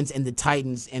Texans and the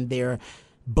Titans and their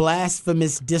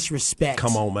blasphemous disrespect.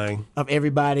 Come on, man. Of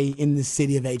everybody in the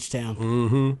city of H-Town.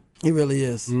 Mm-hmm. It really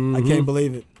is. Mm-hmm. I can't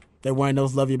believe it. They're wearing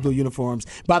those Love Your Blue uniforms.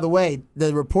 By the way,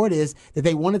 the report is that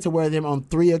they wanted to wear them on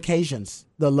 3 occasions,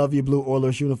 the Love Your Blue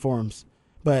Oilers uniforms.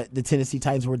 But the Tennessee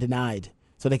Titans were denied,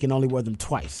 so they can only wear them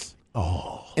twice.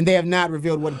 Oh. And they have not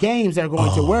revealed what games they're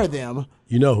going to wear them.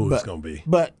 You know who it's going to be.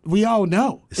 But we all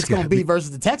know it's going to be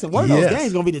versus the Texans. One of those games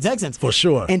is going to be the Texans. For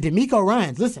sure. And DeMeco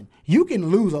Ryans, listen, you can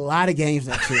lose a lot of games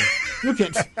next year. You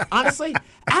can. Honestly,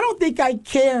 I don't think I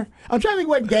care. I'm trying to think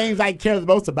what games I care the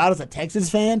most about as a Texans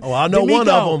fan. Oh, I know one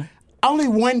of them. Only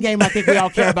one game I think we all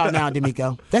care about now,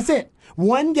 DeMeco. That's it.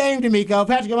 One game, DeMeco.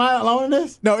 Patrick, am I alone in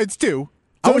this? No, it's 2.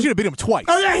 I want you to beat him twice.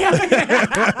 Oh,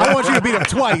 yeah. I want you to beat him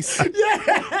twice.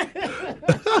 Yeah.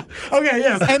 Okay,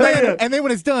 yes. And then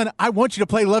when it's done, I want you to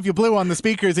play Love You Blue on the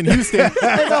speakers in Houston,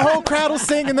 and the whole crowd will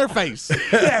sing in their face.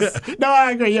 Yes. No,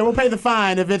 I agree. Yeah, we'll pay the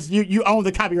fine if it's you own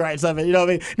the copyrights of it. You know what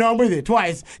I mean? No, I'm with you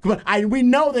twice. We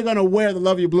know they're going to wear the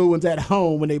Love You Blue ones at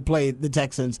home when they play the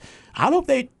Texans. I don't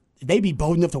know if they be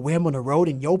bold enough to wear them on the road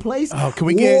in your place. Oh, can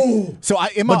we get? So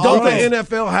in my But don't office,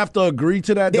 the NFL have to agree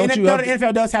to that? The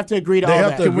NFL does have to agree to all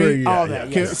that. They have to agree. All that.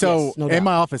 Yes, so yes, no in doubt.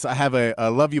 my office, I have a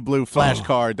Love You Blue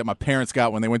flashcard that my parents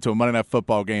got when they went to a Monday Night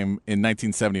Football game in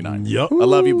 1979. Yep. A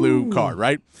Love You Blue card,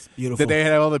 right? Beautiful. That they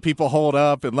had all the people hold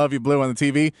up and Love You Blue on the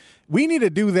TV. We need to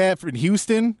do that in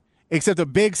Houston, except a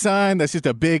big sign that's just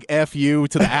a big FU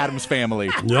to the Adams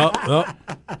family. Yep.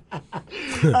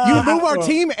 You move our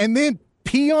team and then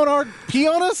pee on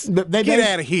us? Get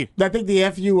out of here. I think the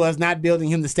FU was not building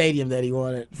him the stadium that he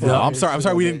wanted. No, I'm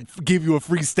sorry. We didn't give you a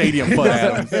free stadium for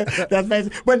Adams. That's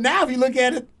basic. But now, if you look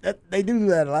at it, they do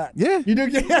that a lot. Yeah. You do.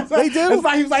 They do. It's like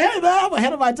he was like, "Hey, man, I'm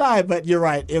ahead of my time." But you're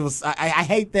right. It was. I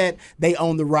hate that they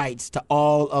own the rights to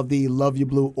all of the Love You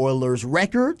Blue Oilers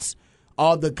records,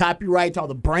 all the copyrights, all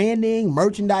the branding,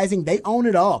 merchandising. They own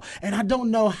it all, and I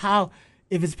don't know how.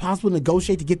 If it's possible to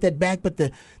negotiate to get that back, but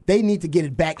they need to get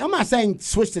it back. I'm not saying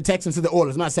switch the Texans to the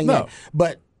Oilers. I'm not saying that.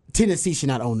 But Tennessee should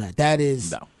not own that. That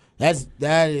is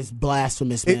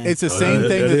blasphemous, man. It's the same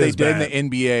thing that they did bad. in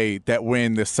the NBA, that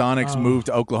when the Sonics moved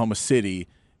to Oklahoma City,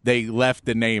 they left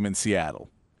the name in Seattle.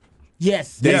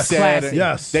 Yes. They yes. said, Classic.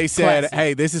 Yes. They said, Classic.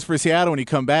 hey, this is for Seattle. When you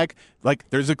come back, like,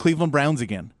 there's the Cleveland Browns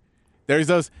again. There's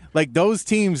those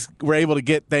teams were able to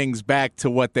get things back to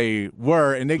what they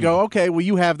were, and they go, okay, well,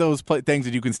 you have those things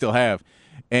that you can still have.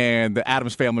 And the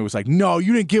Adams family was like, no,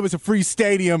 you didn't give us a free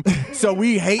stadium, so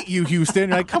we hate you, Houston.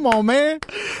 You're like, come on, man.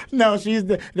 No,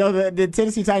 the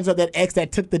Tennessee Titans are that ex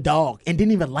that took the dog and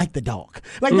didn't even like the dog.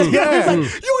 Like, it's like,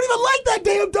 you don't even like that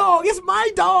damn dog. It's my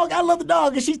dog. I love the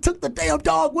dog. And she took the damn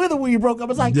dog with her when you broke up.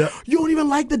 It's like, you don't even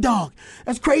like the dog.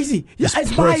 That's crazy.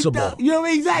 It's my dog. You know what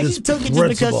I mean? Exactly. She took it just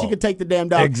because she could take the damn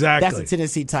dog. Exactly. That's the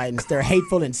Tennessee Titans. They're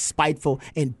hateful and spiteful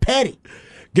and petty.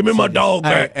 Give me my dog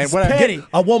back. And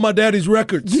I want my daddy's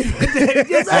records. Give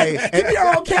me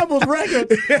Earl Campbell's record.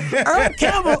 Earl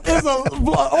Campbell is a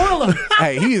Oiler.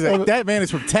 Hey, that man is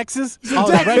from Texas.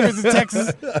 All his records in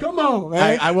Texas. Come on,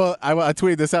 man. I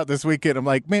tweeted this out this weekend. I'm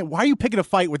like, man, why are you picking a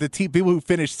fight with the people who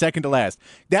finished second to last?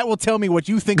 That will tell me what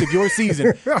you think of your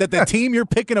season. That the team you're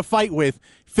picking a fight with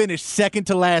finished second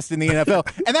to last in the NFL,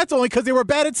 and that's only because they were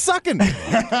bad at sucking.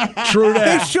 True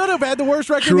that. They should have had the worst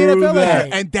record True in the NFL,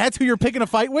 that. and that's who you're picking a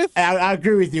fight with. I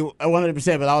agree with you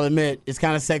 100%, but I'll admit it's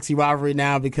kind of sexy rivalry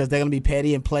now because they're going to be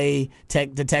petty and play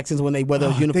the Texans when they wear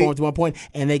those uniforms at one point,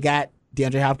 and they got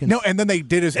DeAndre Hopkins. No, and then they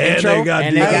did his And intro. they got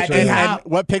And they got DeAndre. D-Hop.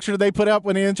 And what picture did they put up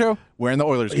in the intro? Wearing the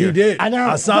Oilers gear. He did. I know.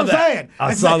 I saw That's what I'm that. saying.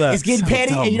 I It's saw like, that. It's getting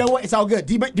petty, and you know what? It's all good.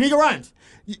 D'Amico Ryans,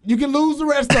 you can lose the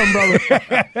rest of them,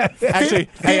 brother.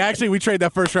 Actually, we trade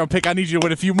that first round pick. I need you to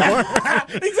win a few more.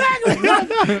 Exactly.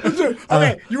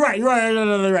 Okay, you're right. You're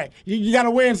right. You got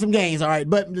to win some games, all right?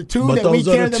 But the two that we those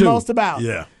are care the the two. most about,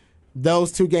 Yeah.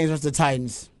 those two games versus the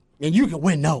Titans, and you can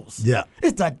win those. Yeah.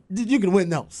 You can win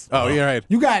those. Oh, you're right.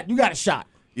 You got a shot.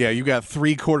 Yeah, you got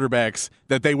 3 quarterbacks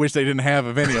that they wish they didn't have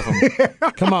of any of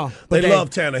them. Come on. They But love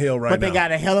Tannehill right now. But they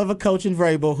got a hell of a coach in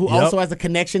Vrabel who also has a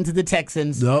connection to the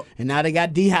Texans. Yep. And now they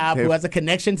got D-Hop who has a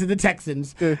connection to the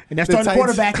Texans. And their the starting Titans-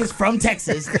 quarterback is from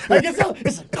Texas. Like, it's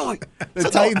annoying. The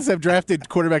Titans have drafted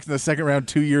quarterbacks in the second round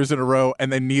 2 years in a row,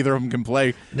 and then neither of them can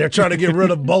play. They're trying to get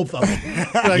rid of both of them.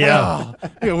 Like, Yeah.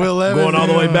 Will Levis. Going all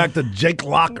the way back to Jake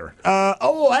Locker.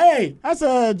 Hey, that's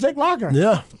Jake Locker.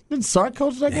 Yeah. Didn't Sark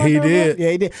coach Jake Locker? He did. Yeah,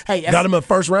 he did. Hey, Got him a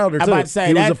first rounder, too. I'm about to say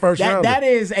he was that, a first rounder. that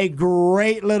is a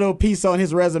great little piece on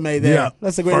his resume there. Yeah.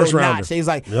 That's a great First little rounder. notch. He's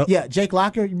like, Yep. Jake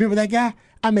Locker, you remember that guy?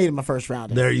 I made him a first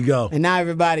rounder. There you go. And now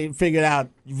everybody figured out,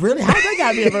 really? How did they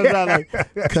got me a first rounder?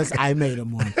 Because I made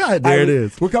him one. There it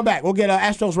is. We'll come back. We'll get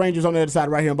Astros Rangers on the other side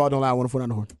right here on Ball Don't Lie, 104 on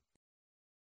the Horn.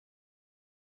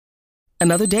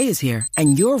 Another day is here,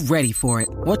 and you're ready for it.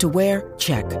 What to wear?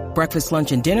 Check. Breakfast,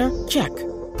 lunch, and dinner? Check.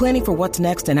 Planning for what's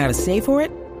next and how to save for it?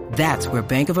 That's where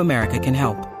Bank of America can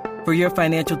help. For your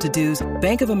financial to-dos,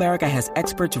 Bank of America has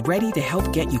experts ready to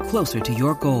help get you closer to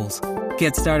your goals.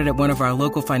 Get started at one of our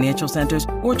local financial centers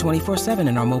or 24/7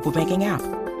 in our mobile banking app.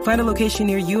 Find a location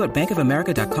near you at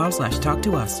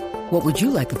bankofamerica.com/talktous. What would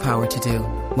you like the power to do?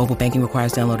 Mobile banking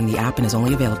requires downloading the app and is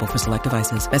only available for select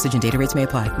devices. Message and data rates may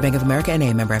apply. Bank of America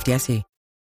NA, member FDIC.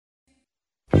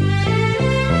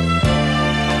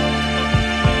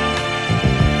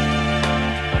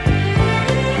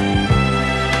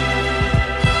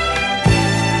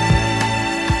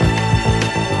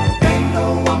 Ain't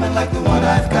no woman like the one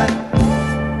I've got.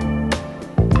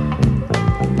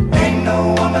 Ain't no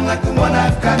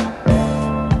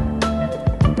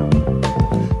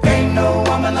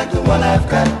what I've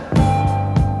got.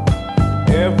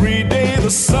 Every day the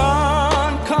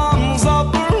sun comes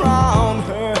up around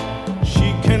her.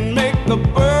 She can make the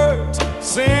birds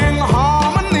sing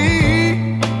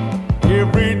harmony.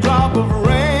 Every drop of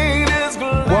rain is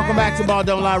glad. Welcome back to Ball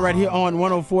Don't Lie right here on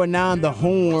 104.9 The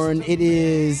Horn. It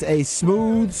is a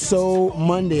Smooth Soul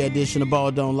Monday edition of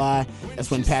Ball Don't Lie.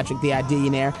 That's when Patrick the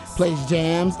Idillionaire plays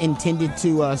jams intended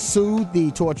to soothe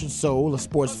the tortured soul of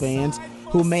sports fans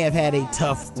who may have had a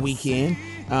tough weekend.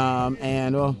 Well, I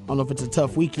don't know if it's a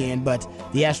tough weekend, but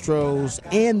the Astros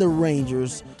and the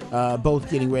Rangers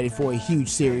both getting ready for a huge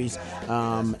series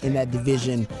in that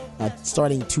division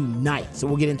starting tonight. So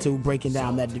we'll get into breaking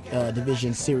down that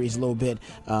division series a little bit.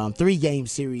 3-game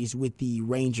series with the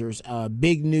Rangers.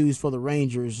 Big news for the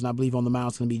Rangers, and I believe on the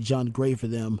mound it's going to be John Gray for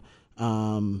them.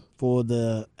 For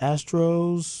the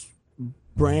Astros,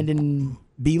 Brandon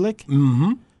Bielik.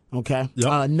 Mm-hmm. Okay.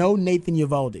 Yep. No Nathan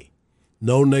Eovaldi.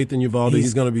 No Nathan Eovaldi.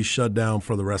 He's going to be shut down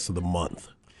for the rest of the month.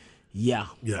 Yeah.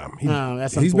 Yeah.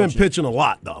 That's he's been unfortunate. pitching a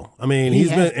lot, though. I mean, he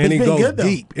goes good,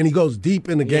 deep. And he goes deep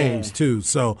in the games, too.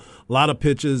 So a lot of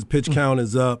pitches. Pitch count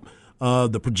is up.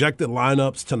 The projected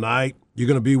lineups tonight, you're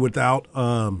going to be without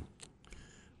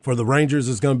for the Rangers,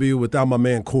 it's going to be without my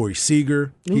man Corey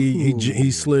Seager.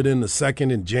 He slid in the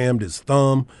second and jammed his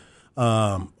thumb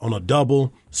on a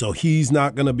double. So he's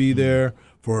not going to be there.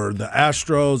 For the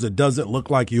Astros, it doesn't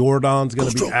look like Jordan's going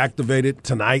to be activated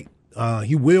tonight.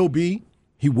 He will be.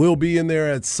 He will be in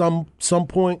there at some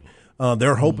point.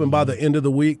 They're hoping by the end of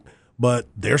the week, but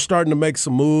they're starting to make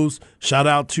some moves. Shout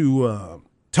out to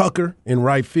Tucker in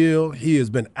right field. He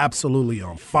has been absolutely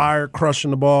on fire,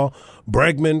 crushing the ball.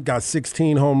 Bregman got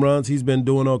 16 home runs. He's been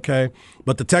doing okay.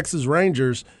 But the Texas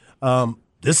Rangers,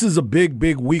 this is a big,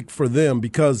 big week for them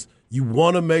because you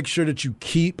want to make sure that you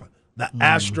keep the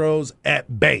Astros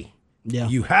at bay. Yeah.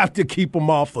 You have to keep them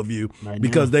off of you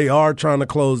because they are trying to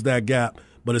close that gap.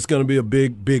 But it's going to be a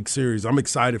big, big series. I'm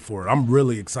excited for it. I'm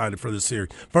really excited for this series.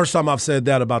 First time I've said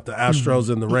that about the Astros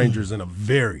and the Rangers in a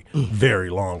very, very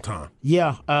long time.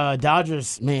 Yeah.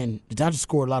 Dodgers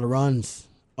scored a lot of runs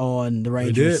on the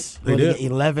Rangers. They did.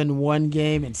 11 one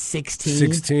game and 16.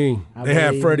 16. They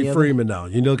had Freddie Freeman now.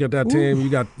 You look at that team,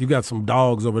 you got some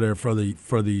dogs over there for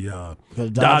the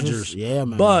Dodgers. Yeah,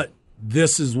 man. But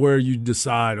this is where you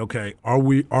decide, okay, are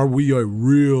we a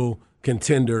real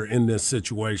contender in this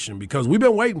situation? Because we've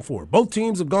been waiting for it. Both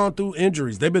teams have gone through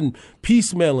injuries. They've been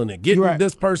piecemealing it, getting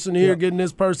this person here, getting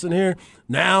this person here.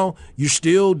 Now you're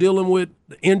still dealing with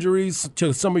injuries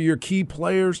to some of your key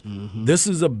players. Mm-hmm. This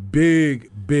is a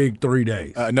big, big 3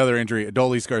 days. Another injury.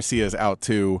 Adolis Garcia is out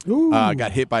too.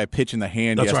 Got hit by a pitch in the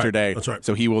hand yesterday. Right. That's right.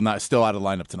 So he will not still out of the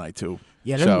lineup tonight too.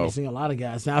 Yeah, they're missing a lot of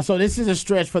guys now. So this is a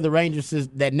stretch for the Rangers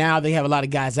that now they have a lot of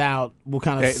guys out. We'll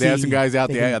kind of see. They have some guys out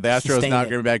there. The Astros not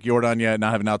getting back Jordan yet,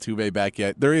 not having Altuve back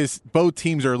yet. Both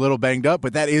teams are a little banged up,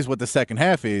 but that is what the second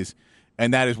half is,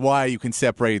 and that is why you can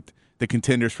separate the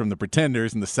contenders from the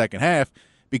pretenders in the second half,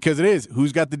 because it is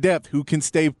who's got the depth, who can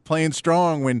stay playing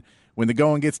strong when the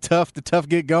going gets tough, the tough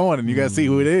get going, and you got to see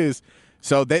who it is.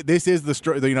 So this is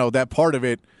that part of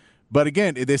it. But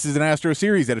again, this is an Astro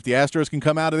series that if the Astros can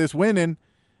come out of this winning,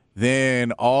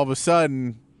 then all of a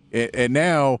sudden, and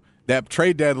now that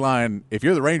trade deadline, if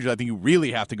you're the Rangers, I think you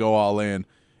really have to go all in.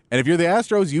 And if you're the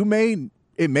Astros,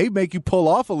 it may make you pull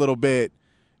off a little bit,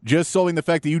 just solely the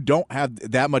fact that you don't have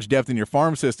that much depth in your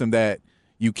farm system that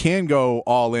you can go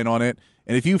all in on it.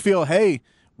 And if you feel, hey,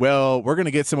 well, we're going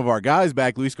to get some of our guys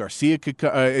back. Luis Garcia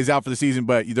is out for the season,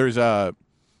 but there's a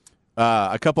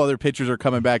couple other pitchers are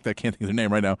coming back that I can't think of their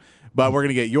name right now. But we're going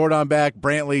to get Jordan back.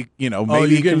 Brantley,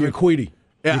 maybe you're getting Urquidy.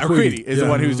 Yeah, Urquidy is the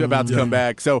one who's about to come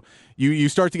back. So you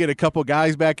start to get a couple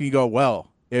guys back, and you go,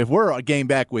 well, if we're a game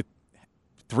back with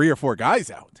 3 or 4 guys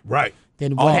out, right?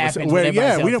 Then what happens?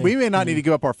 We may not need to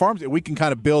give up our farms. We can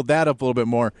kind of build that up a little bit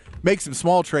more, make some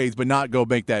small trades, but not go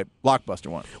make that blockbuster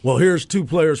one. Well, here's 2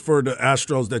 players for the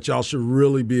Astros that y'all should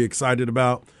really be excited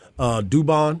about.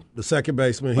 Dubon, the second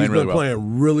baseman, he's been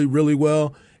playing really, really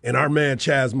well. And our man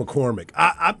Chas McCormick.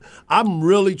 I'm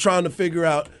really trying to figure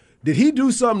out, did he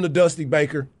do something to Dusty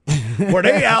Baker? Were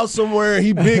they out somewhere and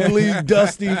he big league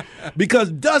Dusty? Because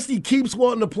Dusty keeps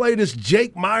wanting to play this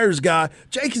Jake Myers guy.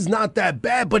 Jake is not that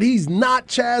bad, but he's not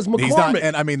Chas McCormick. He's not,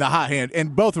 and I mean the hot hand,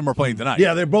 and both of them are playing tonight.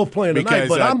 Yeah, they're both playing tonight,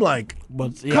 but I'm like,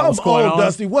 What's going on?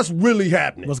 Dusty. What's really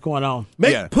happening? What's going on?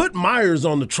 Put Myers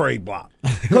on the trade block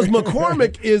because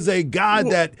McCormick is a guy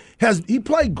that he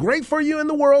played great for you in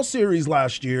the World Series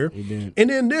last year. He did. And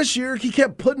then this year, he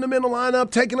kept putting him in the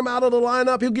lineup, taking him out of the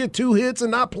lineup. He'll get 2 hits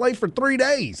and not play for 3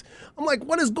 days. I'm like,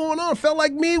 what is going on? Felt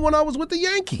like me when I was with the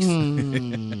Yankees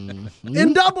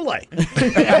in Double-A.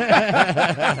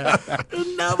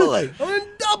 In Double-A. In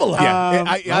Double-A. Yeah,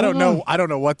 I don't know. I don't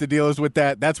know what the deal is with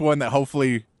that. That's one that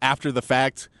hopefully after the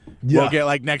fact we'll get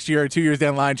like next year or 2 years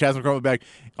down the line. Chas McCormick back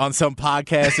on some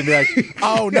podcast and be like,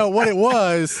 "Oh no, what it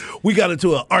was." We got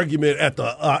into an argument at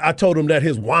the. I told him that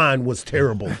his wine was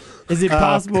terrible. Is it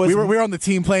possible? We were on the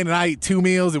team plane and I ate 2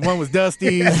 meals and one was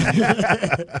Dusty's.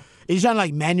 Is he trying to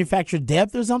like manufacture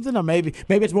depth or something, or maybe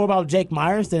it's more about Jake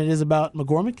Myers than it is about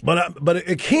McCormick? But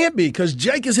it can't be because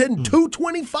Jake is hitting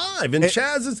 225 and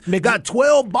Chaz has got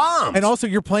 12 bombs. And also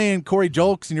you're playing Corey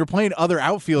Julks and you're playing other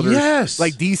outfielders. Yes,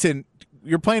 like decent.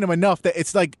 You're playing him enough that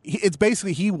it's like it's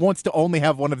basically he wants to only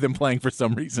have one of them playing for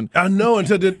some reason. I know, I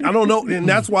don't know, and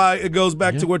that's why it goes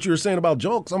back to what you were saying about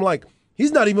Julks. I'm like,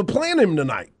 he's not even playing him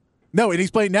tonight. No, and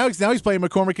he's playing now. He's playing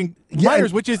McCormick and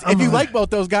Myers, which is if you like both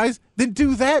those guys, then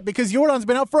do that because Jordan's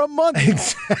been out for a month.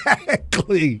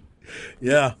 Exactly.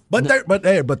 Yeah, but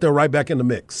they're right back in the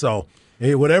mix. So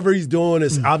hey, whatever he's doing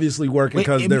is obviously working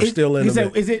because they're still in the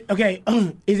mix. Is it okay?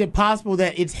 Is it possible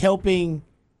that it's helping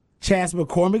Chas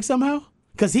McCormick somehow?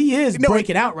 Because he is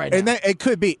breaking out right now. And it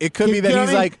could be. It could be that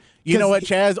he's like, you know what,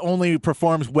 Chaz only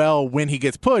performs well when he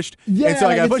gets pushed. Yeah, and so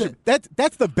I got to push him.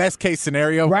 That's the best case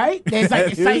scenario. Right? It's like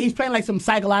he's playing like some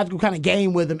psychological kind of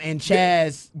game with him, and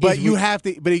Chaz. But you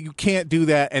can't do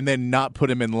that and then not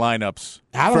put him in lineups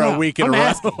for a week in a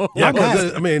row. Yeah,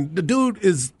 because I mean, the dude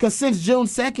is because since June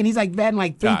 2nd, he's like batting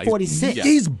like 346.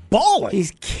 He's balling.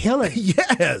 He's killing.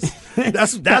 Yes,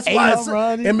 that's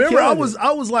why. And remember, I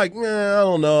was like, I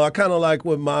don't know. I kind of like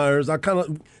with Myers.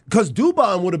 Because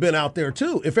Dubon would have been out there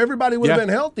too. If everybody would have been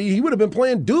healthy, he would have been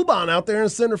playing Dubon out there in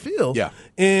center field. Yeah.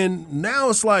 And now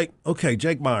it's like, okay,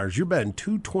 Jake Myers, you're batting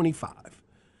 225.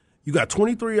 You got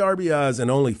 23 RBIs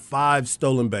and only 5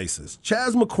 stolen bases.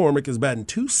 Chas McCormick is batting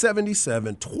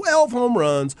 277, 12 home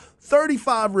runs,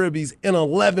 35 ribbies, and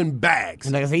 11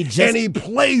 bags. And he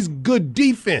plays good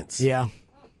defense. Yeah.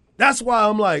 That's why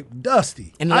I'm like,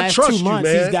 Dusty, in the last I trust 2 months,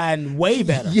 you, man. He's gotten way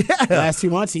better. Yeah. The last 2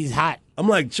 months, he's hot. I'm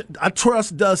like, I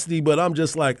trust Dusty, but I'm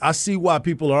just like, I see why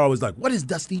people are always like, what is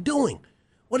Dusty doing?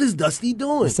 What is Dusty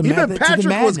doing? Even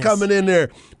Patrick was coming in there.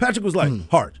 Patrick was like,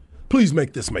 Hart, please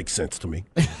make this make sense to me.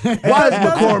 Why is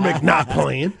McCormick not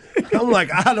playing? I'm like,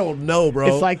 I don't know, bro.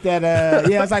 It's like that,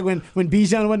 it's like when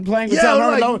Bijan wasn't playing.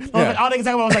 All they can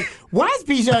talk about was like, why is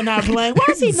Bijan not playing? Why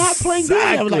is he not playing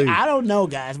Bijan? I was like, I don't know,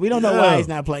 guys. We don't know why he's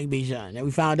not playing Bijan. And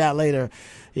we found out later.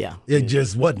 Yeah. It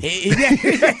just wasn't.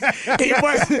 It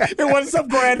wasn't some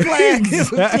grand plan.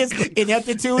 It was just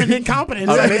ineptitude and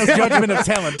incompetence. It's judgment of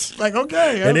talent. Like,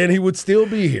 okay. And then he would still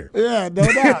be here. Yeah, no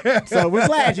doubt. So we're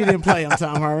glad you didn't play him,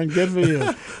 Tom Harmon. Good for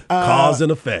you. Cause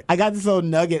and effect. I got this little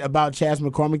nugget about Chas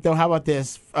McCormick, though. How about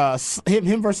this?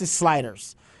 Him versus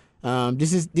sliders.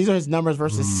 These are his numbers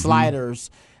versus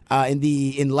sliders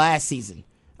in last season.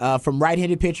 From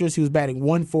right-handed pitchers, he was batting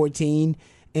 114.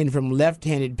 And from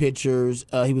left-handed pitchers,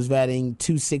 he was batting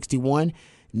 261.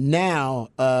 Now,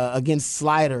 against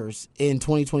sliders in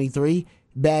 2023,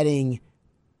 batting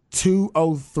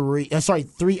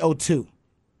 302.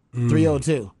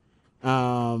 302.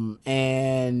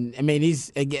 And, I mean,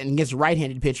 he's, again, against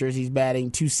right-handed pitchers, he's batting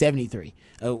 273,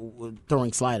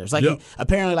 throwing sliders. Like,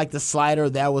 apparently, like, the slider,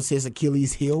 that was his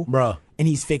Achilles heel. Bruh. And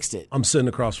he's fixed it. I'm sitting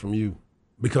across from you.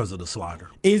 Because of the slider.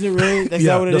 Is it really? That's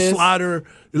not what it is? The slider, it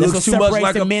That's looks what too much separates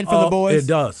like the men from the boys? It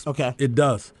does. Okay. It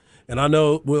does. And I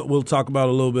know we'll talk about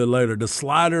it a little bit later. The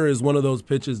slider is one of those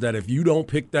pitches that if you don't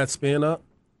pick that spin up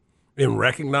and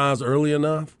recognize early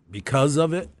enough because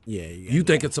of it, you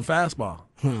think it's a fastball.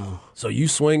 So you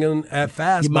swinging at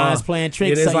fastball. Your mind's playing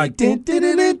tricks. It is like, yeah,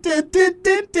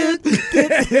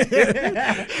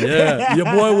 your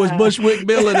boy was Bushwick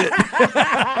Billing it.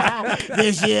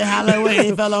 This year,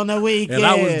 Halloween fell on the weekend. And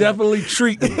I was definitely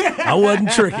treating. I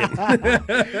wasn't tricking.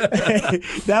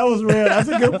 That was real. That's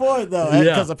a good point, though.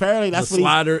 Because apparently that's the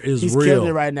slider he's real. killing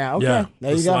it right now. Okay, yeah,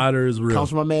 there you go. The slider is real. Comes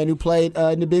from a man who played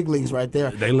in the big leagues right there.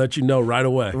 They let you know right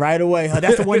away. Right away.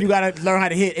 That's the one you got to learn how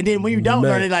to hit. And then when you don't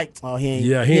learn it, like, oh, he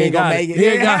ain't gonna make it. He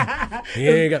ain't got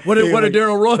it. What did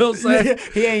Darryl Royal say?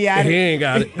 He ain't got it. He ain't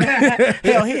got it.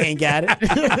 Hell, he ain't got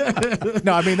it.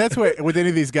 No, I mean, that's what, with any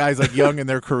of these guys, like, young in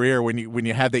their career, when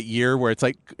you have that year where it's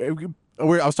like, I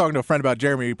was talking to a friend about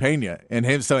Jeremy Pena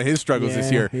and some of his struggles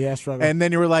this year. He has struggled. And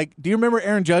then you were like, do you remember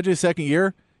Aaron Judge's second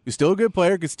year? He's still a good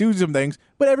player, could do some things,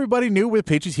 but everybody knew with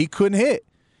pitches he couldn't hit.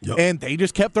 Yep. And they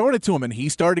just kept throwing it to him, and he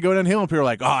started to go downhill, and people were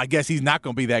like, I guess he's not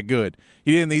going to be that good.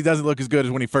 He doesn't look as good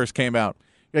as when he first came out.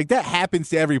 Like, that happens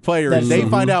to every player. And they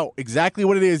find out exactly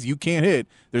what it is you can't hit.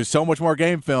 There's so much more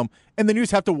game film, and then you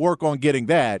just have to work on getting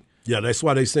that. Yeah, that's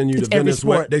why they send you to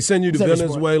Venezuela. They send you to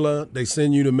Venezuela. They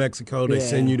send you to Mexico. They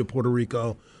send you to Puerto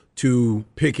Rico to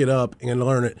pick it up and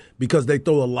learn it because they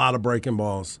throw a lot of breaking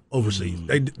balls overseas.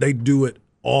 They do it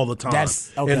all the time.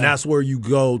 And that's where you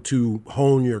go to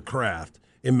hone your craft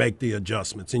and make the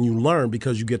adjustments. And you learn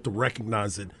because you get to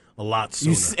recognize it a lot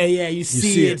sooner. You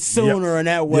see it sooner, and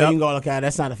that way you can go, okay,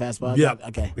 that's not a fastball. Yeah,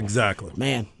 okay. Exactly.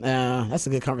 Man, that's a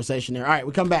good conversation there. All right,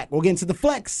 we come back. We'll get into the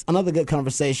flex. Another good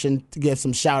conversation to give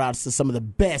some shout-outs to some of the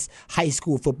best high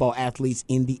school football athletes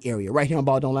in the area. Right here on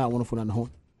Ball Don't Lie, 104.9 The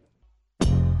Horn.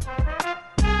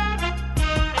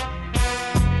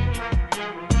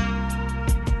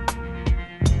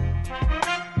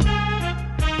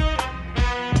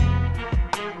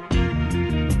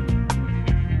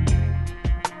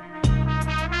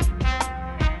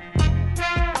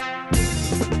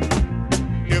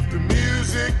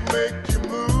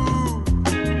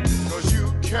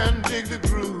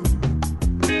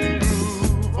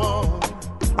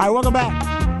 All right, welcome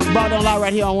back. Ball Don't Lie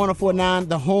right here on 104.9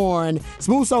 The Horn.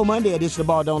 Smooth Soul Monday edition of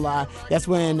Ball Don't Lie. That's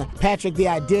when Patrick the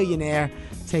Idillionaire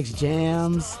takes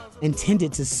jams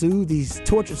intended to soothe these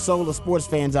tortured soul of sports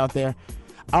fans out there.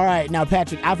 All right, now,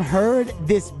 Patrick, I've heard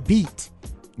this beat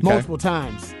multiple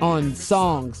times on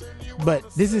songs, but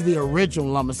this is the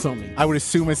original, I'm assuming. I would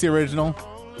assume it's the original.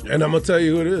 And I'm going to tell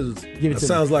you who it is. It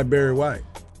sounds like Barry White.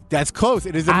 That's close.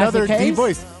 It is another deep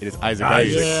voice. It is Isaac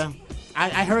Hayes. Yeah.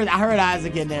 I heard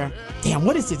Isaac in there. Damn,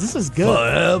 what is this? This is good.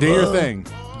 Forever. Do your thing.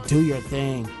 Do your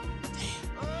thing.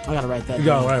 Damn. I got to write that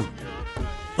down. Right.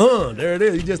 There it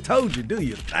is. He just told you, do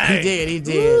your thing. He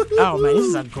did. Oh, man, this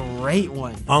is a great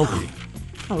one. Funky.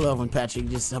 I love when Patrick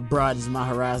just broadens my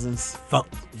horizons.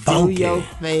 Funky. Do your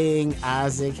thing,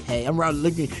 Isaac. Hey, I'm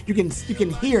looking. You can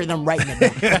hear them writing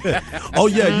it down. Oh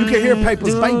yeah, you can hear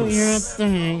Papers Do famous. your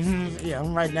thing. Yeah,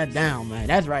 I'm writing that down, man.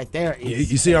 That's right there.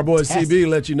 You see, our boy CB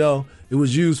let you know it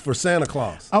was used for Santa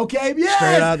Claus. Okay, yeah.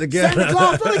 Straight out the ghetto. Santa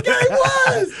Claus from the game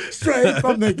was straight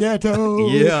from the ghetto.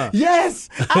 Yeah. Yes.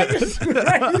 I just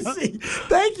crazy.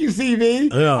 Thank you,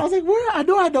 CB. Yeah. I was like, where? I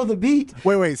know the beat.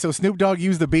 Wait. So Snoop Dogg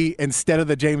used the beat instead of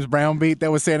the James Brown beat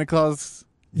that was Santa Claus?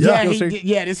 Yeah, this was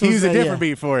he used a different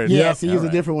beat for it. Yes, he used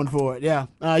a different one for it. Yeah.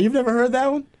 You've never heard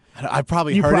that one? I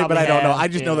probably heard it, but I don't know. I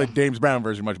just know the James Brown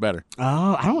version much better.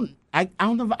 Oh, I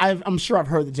don't know. I'm sure I've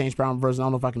heard the James Brown version. I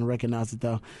don't know if I can recognize it,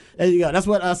 though. There you go. That's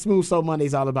what Smooth Soul Monday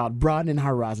is all about, broadening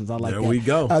horizons. I like that. There we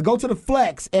go. Go to the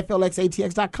Flex,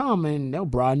 FLXATX.com, and they'll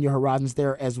broaden your horizons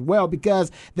there as well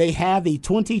because they have the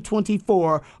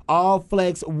 2024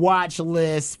 All-Flex watch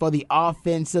list for the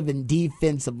offensive and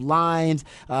defensive lines.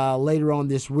 Later on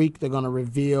this week, they're going to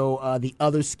reveal the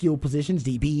other skill positions,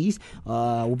 DBs.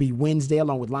 Will be Wednesday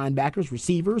along with linebackers.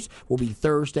 Receivers will be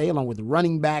Thursday along with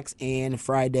running backs, and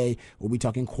Friday we'll be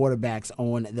talking quarterbacks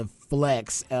on the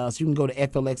Flex. So you can go to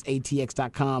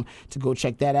FLXATX.com to go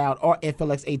check that out, or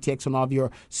FLXATX on all of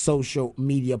your social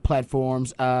media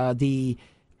platforms. The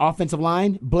offensive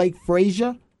line, Blake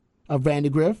Frazier of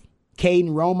Vandergrift, Caden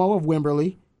Romo of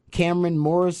Wimberley, Cameron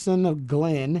Morrison of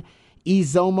Glenn,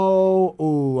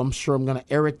 Izomo, I'm sure I'm going to,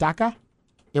 Erotaka.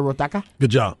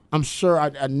 Good job. I'm sure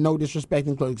I no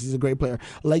disrespecting because he's a great player.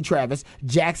 Lake Travis,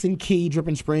 Jackson Key,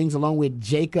 Dripping Springs, along with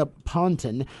Jacob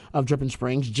Ponton of Dripping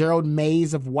Springs, Gerald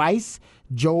Mays of Weiss,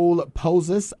 Joel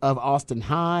Poses of Austin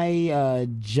High,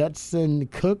 Judson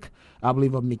Cook, I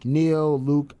believe, of McNeil,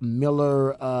 Luke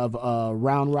Miller of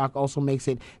Round Rock also makes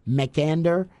it,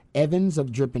 McAnder Evans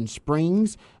of Dripping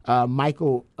Springs,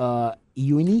 Michael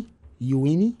Ewini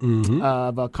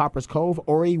of Copper's Cove,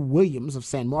 Ori Williams of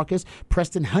San Marcos,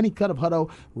 Preston Honeycutt of Hutto,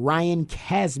 Ryan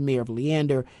Casimir of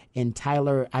Leander, and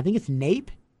Tyler, I think it's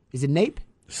Nape. Is it Nape?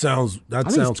 Sounds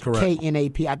correct.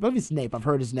 KNAP. I believe it's Nape. I've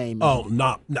heard his name.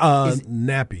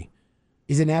 Nappy.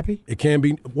 Is it Nappy? It can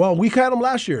be. Well, we had him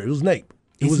last year. It was Nape.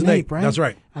 It was Nape, right? That's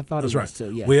right. I thought that's it right. was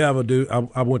too, yeah. We have a dude.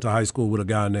 I went to high school with a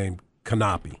guy named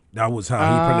Kanapi. That was how he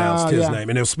pronounced his name,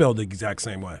 and it was spelled the exact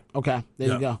same way. Okay, there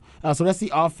you go. So that's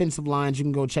the offensive lines. You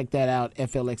can go check that out,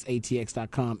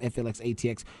 FLXATX.com,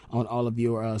 FLXATX on all of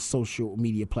your social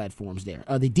media platforms there.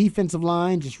 The defensive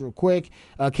line, just real quick,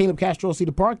 Caleb Castro,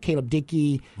 Cedar Park, Caleb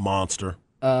Dickey. Monster.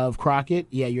 Of Crockett.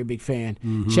 Yeah, you're a big fan.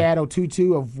 Mm-hmm. Chad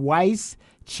Otutu of Weiss,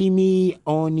 Chimi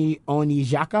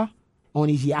Onijaka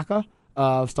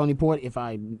Stony Point. If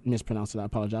I mispronounced it, I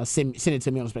apologize. Send it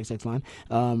to me on the Spec Text line.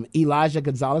 Elijah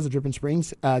Gonzalez of Dripping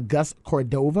Springs. Gus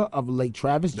Cordova of Lake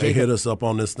Travis. They hit us up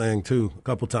on this thing, too, a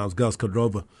couple times, Gus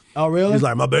Cordova. Oh, really? He's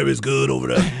like, my baby's good over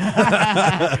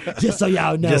there. Just so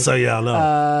y'all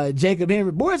know. Jacob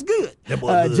Henry. Boy, it's good.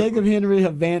 Good. Jacob Henry,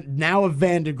 now of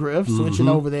Vandergrift, switching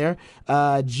over there.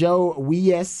 Joe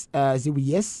Wies,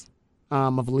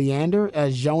 of Leander.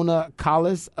 Jonah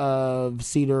Collis of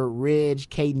Cedar Ridge.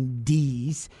 Caden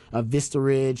Dees of Vista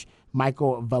Ridge.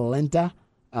 Michael Valenta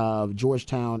of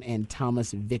Georgetown, and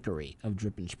Thomas Vickery of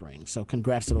Dripping Springs. So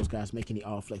congrats to those guys making the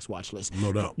All-Flex watch list.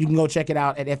 No doubt. You can go check it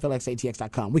out at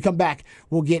flxatx.com. We come back,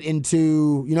 we'll get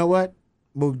into, you know what?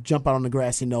 We'll jump out on the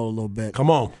grassy knoll a little bit. Come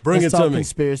on, bring Let's it talk to me.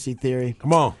 Conspiracy theory.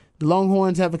 Come on. The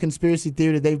Longhorns have a conspiracy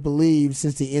theory that they've believed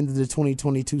since the end of the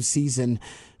 2022 season.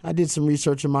 I did some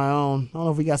research of my own. I don't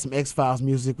know if we got some X-Files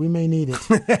music. We may need it.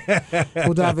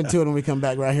 We'll dive into it when we come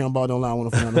back right here on Ball Don't Lie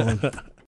 104.9.